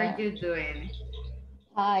 What are you doing?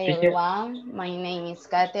 Hi everyone, my name is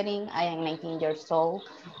Catherine. I am 19 years old.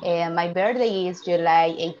 My birthday is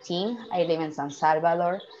July 18. I live in San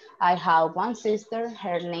Salvador. I have one sister.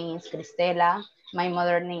 Her name is Cristela. My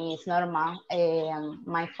mother's name is Norma.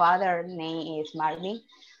 My father's name is Marvin.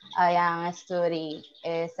 I am studying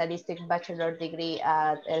a statistics bachelor degree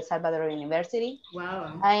at El Salvador University.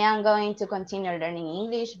 Wow. I am going to continue learning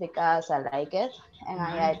English because I like it, and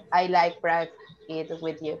I like practice it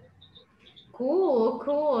with you. Cool,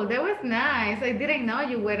 cool. That was nice. I didn't know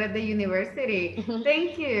you were at the university.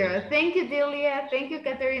 Thank you. Thank you, Delia. Thank you,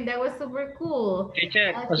 Catherine. That was super cool. Teacher,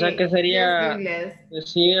 Okay. o sea que sería Yes,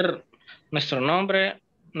 decir nuestro nombre,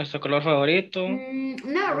 nuestro color favorito.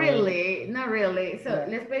 Not really, not really. So,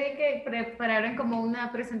 les pedí que prepararan como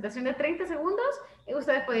una presentación de 30 segundos y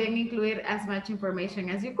ustedes podían incluir as much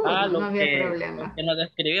information as you could. No había problema. Lo que nos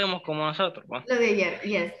describimos como nosotros. ¿No? Lo de ayer,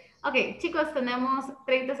 yes. Ok, chicos, tenemos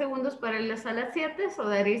 30 segundos para la sala 7. So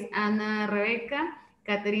that is Ana, Rebeca,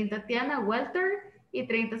 Catherine, Tatiana, Walter. Y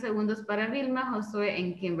 30 segundos para Vilma, Josué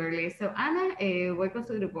y Kimberly. So Ana, voy con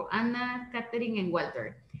su grupo. Ana, Catherine y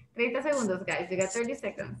Walter. 30 segundos, guys. You got 30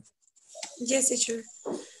 seconds. Yes, teacher.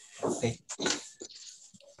 Okay.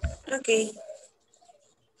 Okay.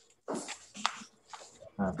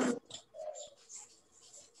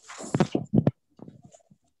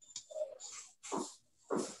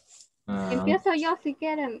 Empiezo yo si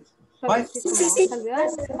quieren. Sí.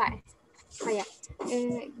 Vaya.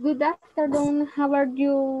 Good afternoon. How are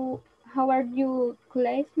you?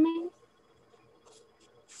 Classmates?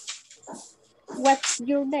 What's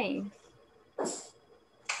your name?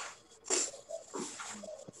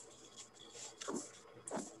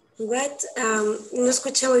 What? No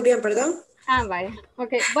escuché muy bien, perdón. Vaya.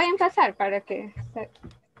 Ok, voy a empezar para que se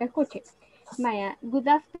escuche. Vaya. Good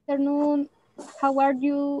afternoon. How are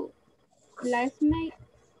you, classmate?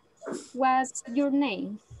 What's your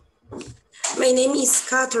name? My name is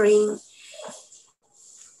Catherine.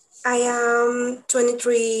 I am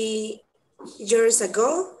 23 years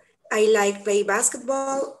ago. I like play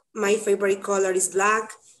basketball. My favorite color is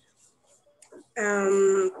black.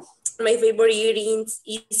 My favorite earrings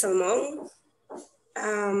is salmon.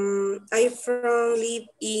 I live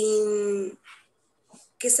in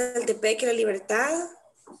Quesaltepec, La Libertad.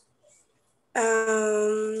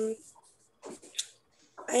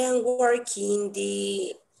 I am working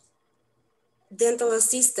the dental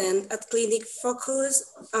assistant at clinic focused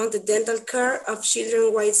on the dental care of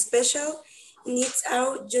children with special needs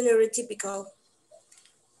or neurotypical.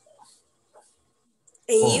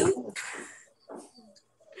 And you?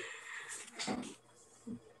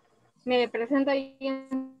 Me presento yo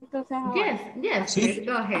entonces ahora. Yes, please,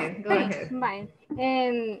 go ahead. Bye.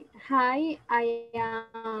 Hi, I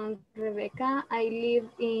am Rebecca. I live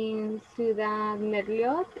in Ciudad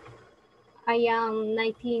Merliot. I am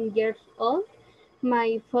 19 years old.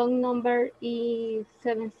 My phone number is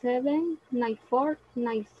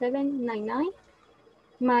 77949799.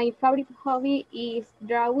 My favorite hobby is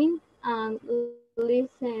drawing and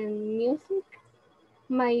listen music.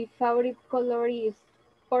 My favorite color is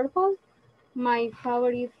purple. My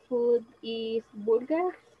favorite food is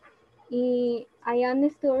burgers. I am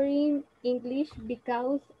studying English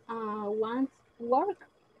because I want to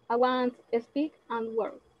speak and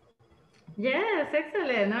work. Yes,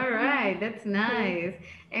 excellent. All right, that's nice.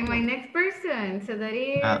 And my next person, so that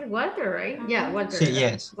is Walter, right? Yeah, Walter.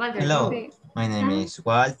 Yes. Walter. Hello, my name is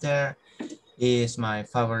Walter. Is my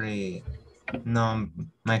favorite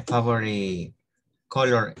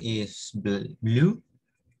color is blue.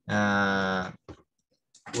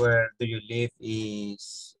 Where do you live?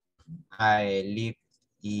 I live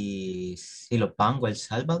is Ilopango, El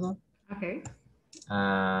Salvador. Okay.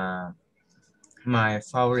 My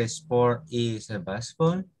favorite sport is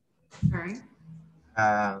basketball. All right.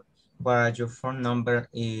 Where your phone number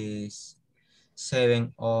is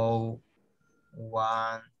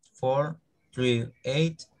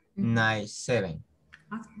 70143897.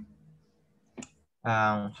 Okay.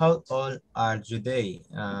 How old are you today?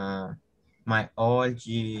 My old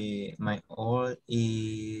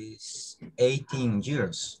is 18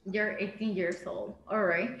 years. You're 18 years old. All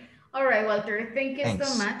right. All right, Walter. Thank you so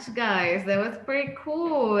Thanks. much, guys. That was pretty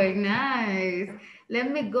cool. Nice. Let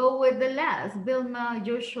me go with the last. Vilma,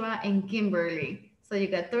 Joshua, and Kimberly. So you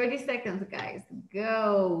got 30 seconds, guys.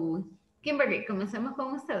 Go. Kimberly, comencemos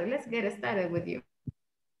con usted. Let's get started with you.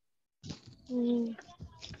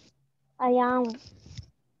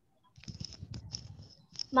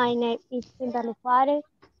 My name is Kimberly Juarez.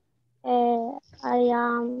 I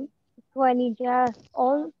am 20 years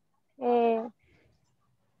old.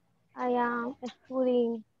 I am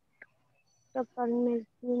studying Doctor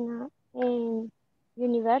Medicine in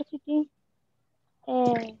university.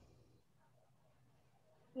 I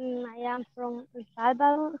am from El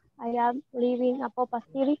Salvador. I am living in Apopa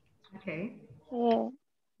City. Okay.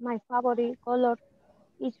 My favorite color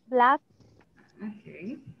is black.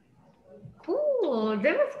 Okay. Cool.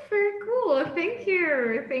 That was very cool. Thank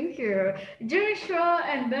you. Thank you. Joshua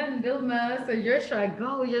and then Vilma. So Joshua,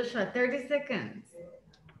 go Joshua. 30 seconds.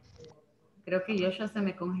 Creo que Joshua se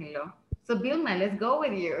me congeló. So Vilma, let's go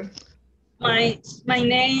with you. My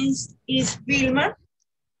name is Vilma.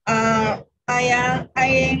 I am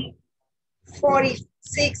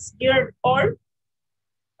 46 years old.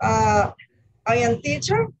 I am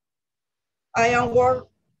teacher. I am work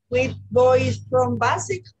with boys from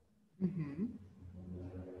basic.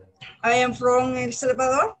 I am from El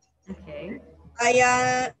Salvador. Okay.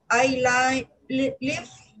 I live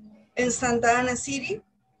in Santa Ana City.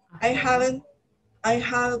 Okay. I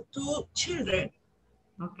have 2 children.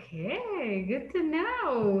 Okay, good to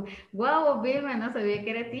know. Wow, Vilma, no sabía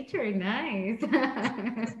que era teacher. Nice.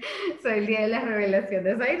 So el día de las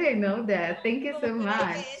revelaciones. I didn't know that. Thank you so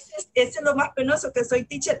much. Ese es lo más penoso, que soy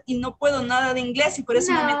teacher y no puedo nada de inglés y por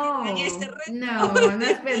eso me metí en este reto. No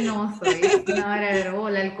es penoso. It's not at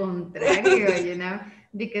all. Al contrario, you know,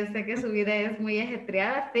 because sé que su vida es muy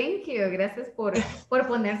ajetreada. Thank you. Gracias por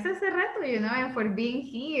ponerse ese reto, you know, and for being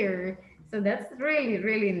here. So that's really,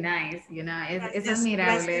 really nice, you know, es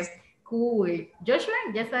admirable. Gracias. Cool. Joshua,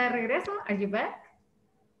 ¿ya está de regreso? Are you back?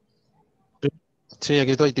 Sí,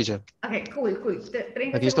 aquí estoy, teacher. Okay, cool.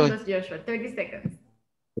 30 aquí segundos, estoy. Joshua, 30 seconds.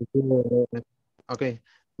 Okay,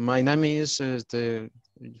 my name is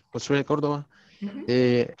Josué Córdoba.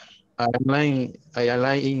 I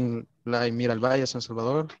like in like Miralvalle, San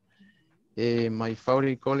Salvador. My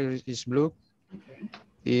favorite color is blue. Okay.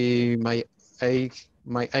 My age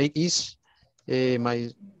is my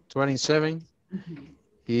 27.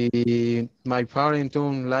 My parents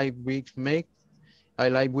don't like big make. I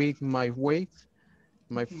like big my weight.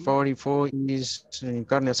 My 44 is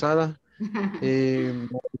carne asada. My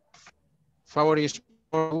favorite is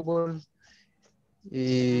football.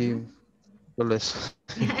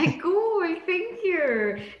 Cool, thank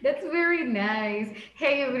you. That's very nice.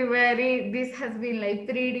 Hey everybody, this has been like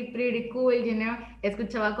pretty cool, you know. He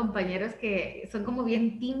escuchado a compañeros que son como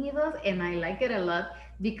bien tímidos and I like it a lot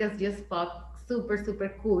because you spoke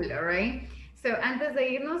super cool, all right? So antes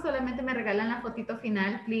de irnos, solamente me regalan la fotito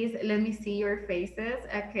final. Please let me see your faces,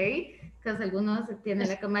 okay? Because algunos tienen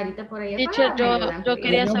la camarita por ahí Teacher, apagada. yo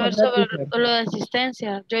quería saber sobre lo de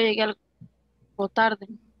asistencia. Yo llegué algo tarde.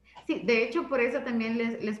 Sí, de hecho, por eso también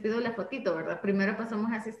les pido la fotito, ¿verdad? Primero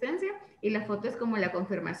pasamos asistencia y la foto es como la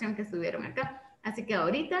confirmación que estuvieron acá. Así que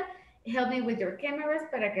ahorita, help me with your cameras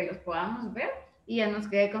para que los podamos ver y ya nos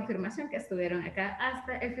quede confirmación que estuvieron acá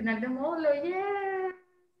hasta el final del módulo. ¡Yeah!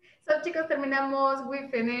 So, chicos, terminamos. We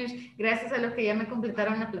finished. Gracias a los que ya me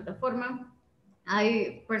completaron la plataforma.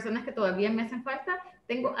 Hay personas que todavía me hacen falta.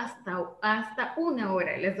 Tengo hasta 1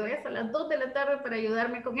 hora. Les doy hasta las 2 de la tarde para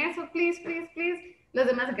ayudarme con eso. Please. Los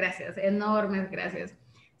demás, gracias. Enormes gracias.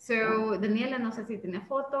 So, Daniela, no sé si tiene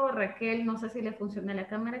foto. Raquel, no sé si le funciona la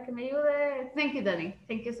cámara que me ayude. Thank you, Dani.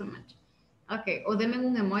 Thank you so much. Ok, o denme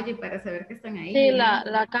un emoji para saber que están ahí. Sí,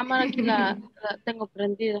 la cámara aquí la tengo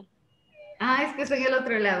prendida. Ah, es que estoy en el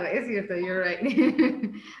otro lado. Es cierto, you're right.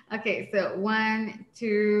 Ok, so 1,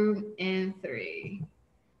 2, and 3.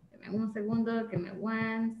 Dame un segundo, que me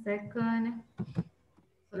 1 second.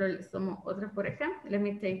 Solo les tomo otra por acá. Let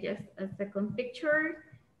me take just a second picture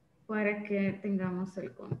para que tengamos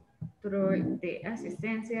el control de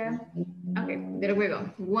asistencia. Ok, there we go.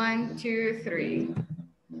 1, 2, 3.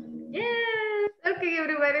 Yes. Ok,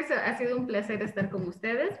 everybody. So, ha sido un placer estar con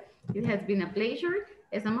ustedes. It has been a pleasure.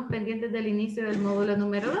 Estamos pendientes del inicio del módulo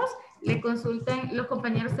número 2. Le consultan, los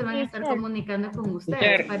compañeros se van a estar comunicando con ustedes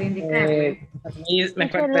Teacher, para indicarle. a mí me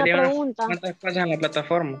faltaría unas cuantas cosas en la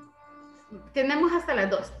plataforma. Tenemos hasta las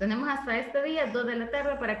 2. Tenemos hasta este día, 2 de la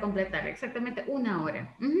tarde, para completar exactamente 1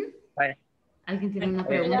 hora. Vale. ¿Alguien tiene una Ya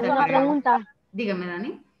pregunta? es una pregunta. Dígame,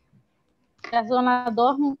 Dani. Ya son las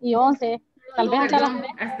 2:11. Tal vez Perdón,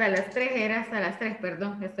 hasta las 3 era hasta las 3,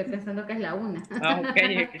 perdón. Estoy pensando que es la 1. Ah, ok,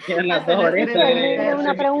 que quedan las Hasta 2 las horas. 3 de la Mire, una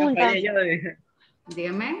tarde. pregunta.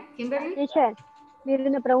 Dígame, Kimberly. Teacher, mire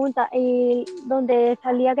una pregunta. Y donde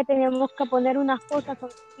salía que teníamos que poner unas cosas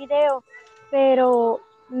sobre el video, pero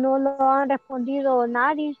no lo han respondido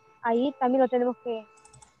nadie. Ahí también lo tenemos que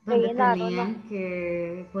Donde rellenar, ¿o tenían no?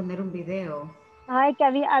 que poner un video. Ay, que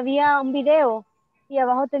había un video y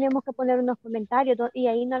abajo teníamos que poner unos comentarios y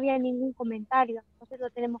ahí no había ningún comentario. Entonces lo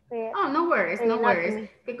tenemos que Oh, no worries, no rellenar worries. también.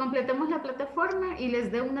 Que completemos la plataforma y les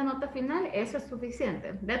dé una nota final, eso es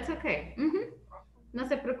suficiente. That's okay. No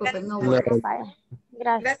se preocupen, no worries. Vaya.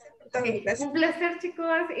 Gracias. Okay. Un placer, chicos.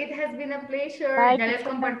 It has been a pleasure. Bye, Ya les teacher.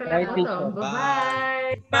 comparto Bye, la foto. teacher.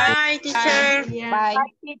 Bye bye. Bye, teacher. Yeah.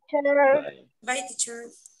 Bye, teacher. Bye,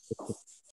 teacher.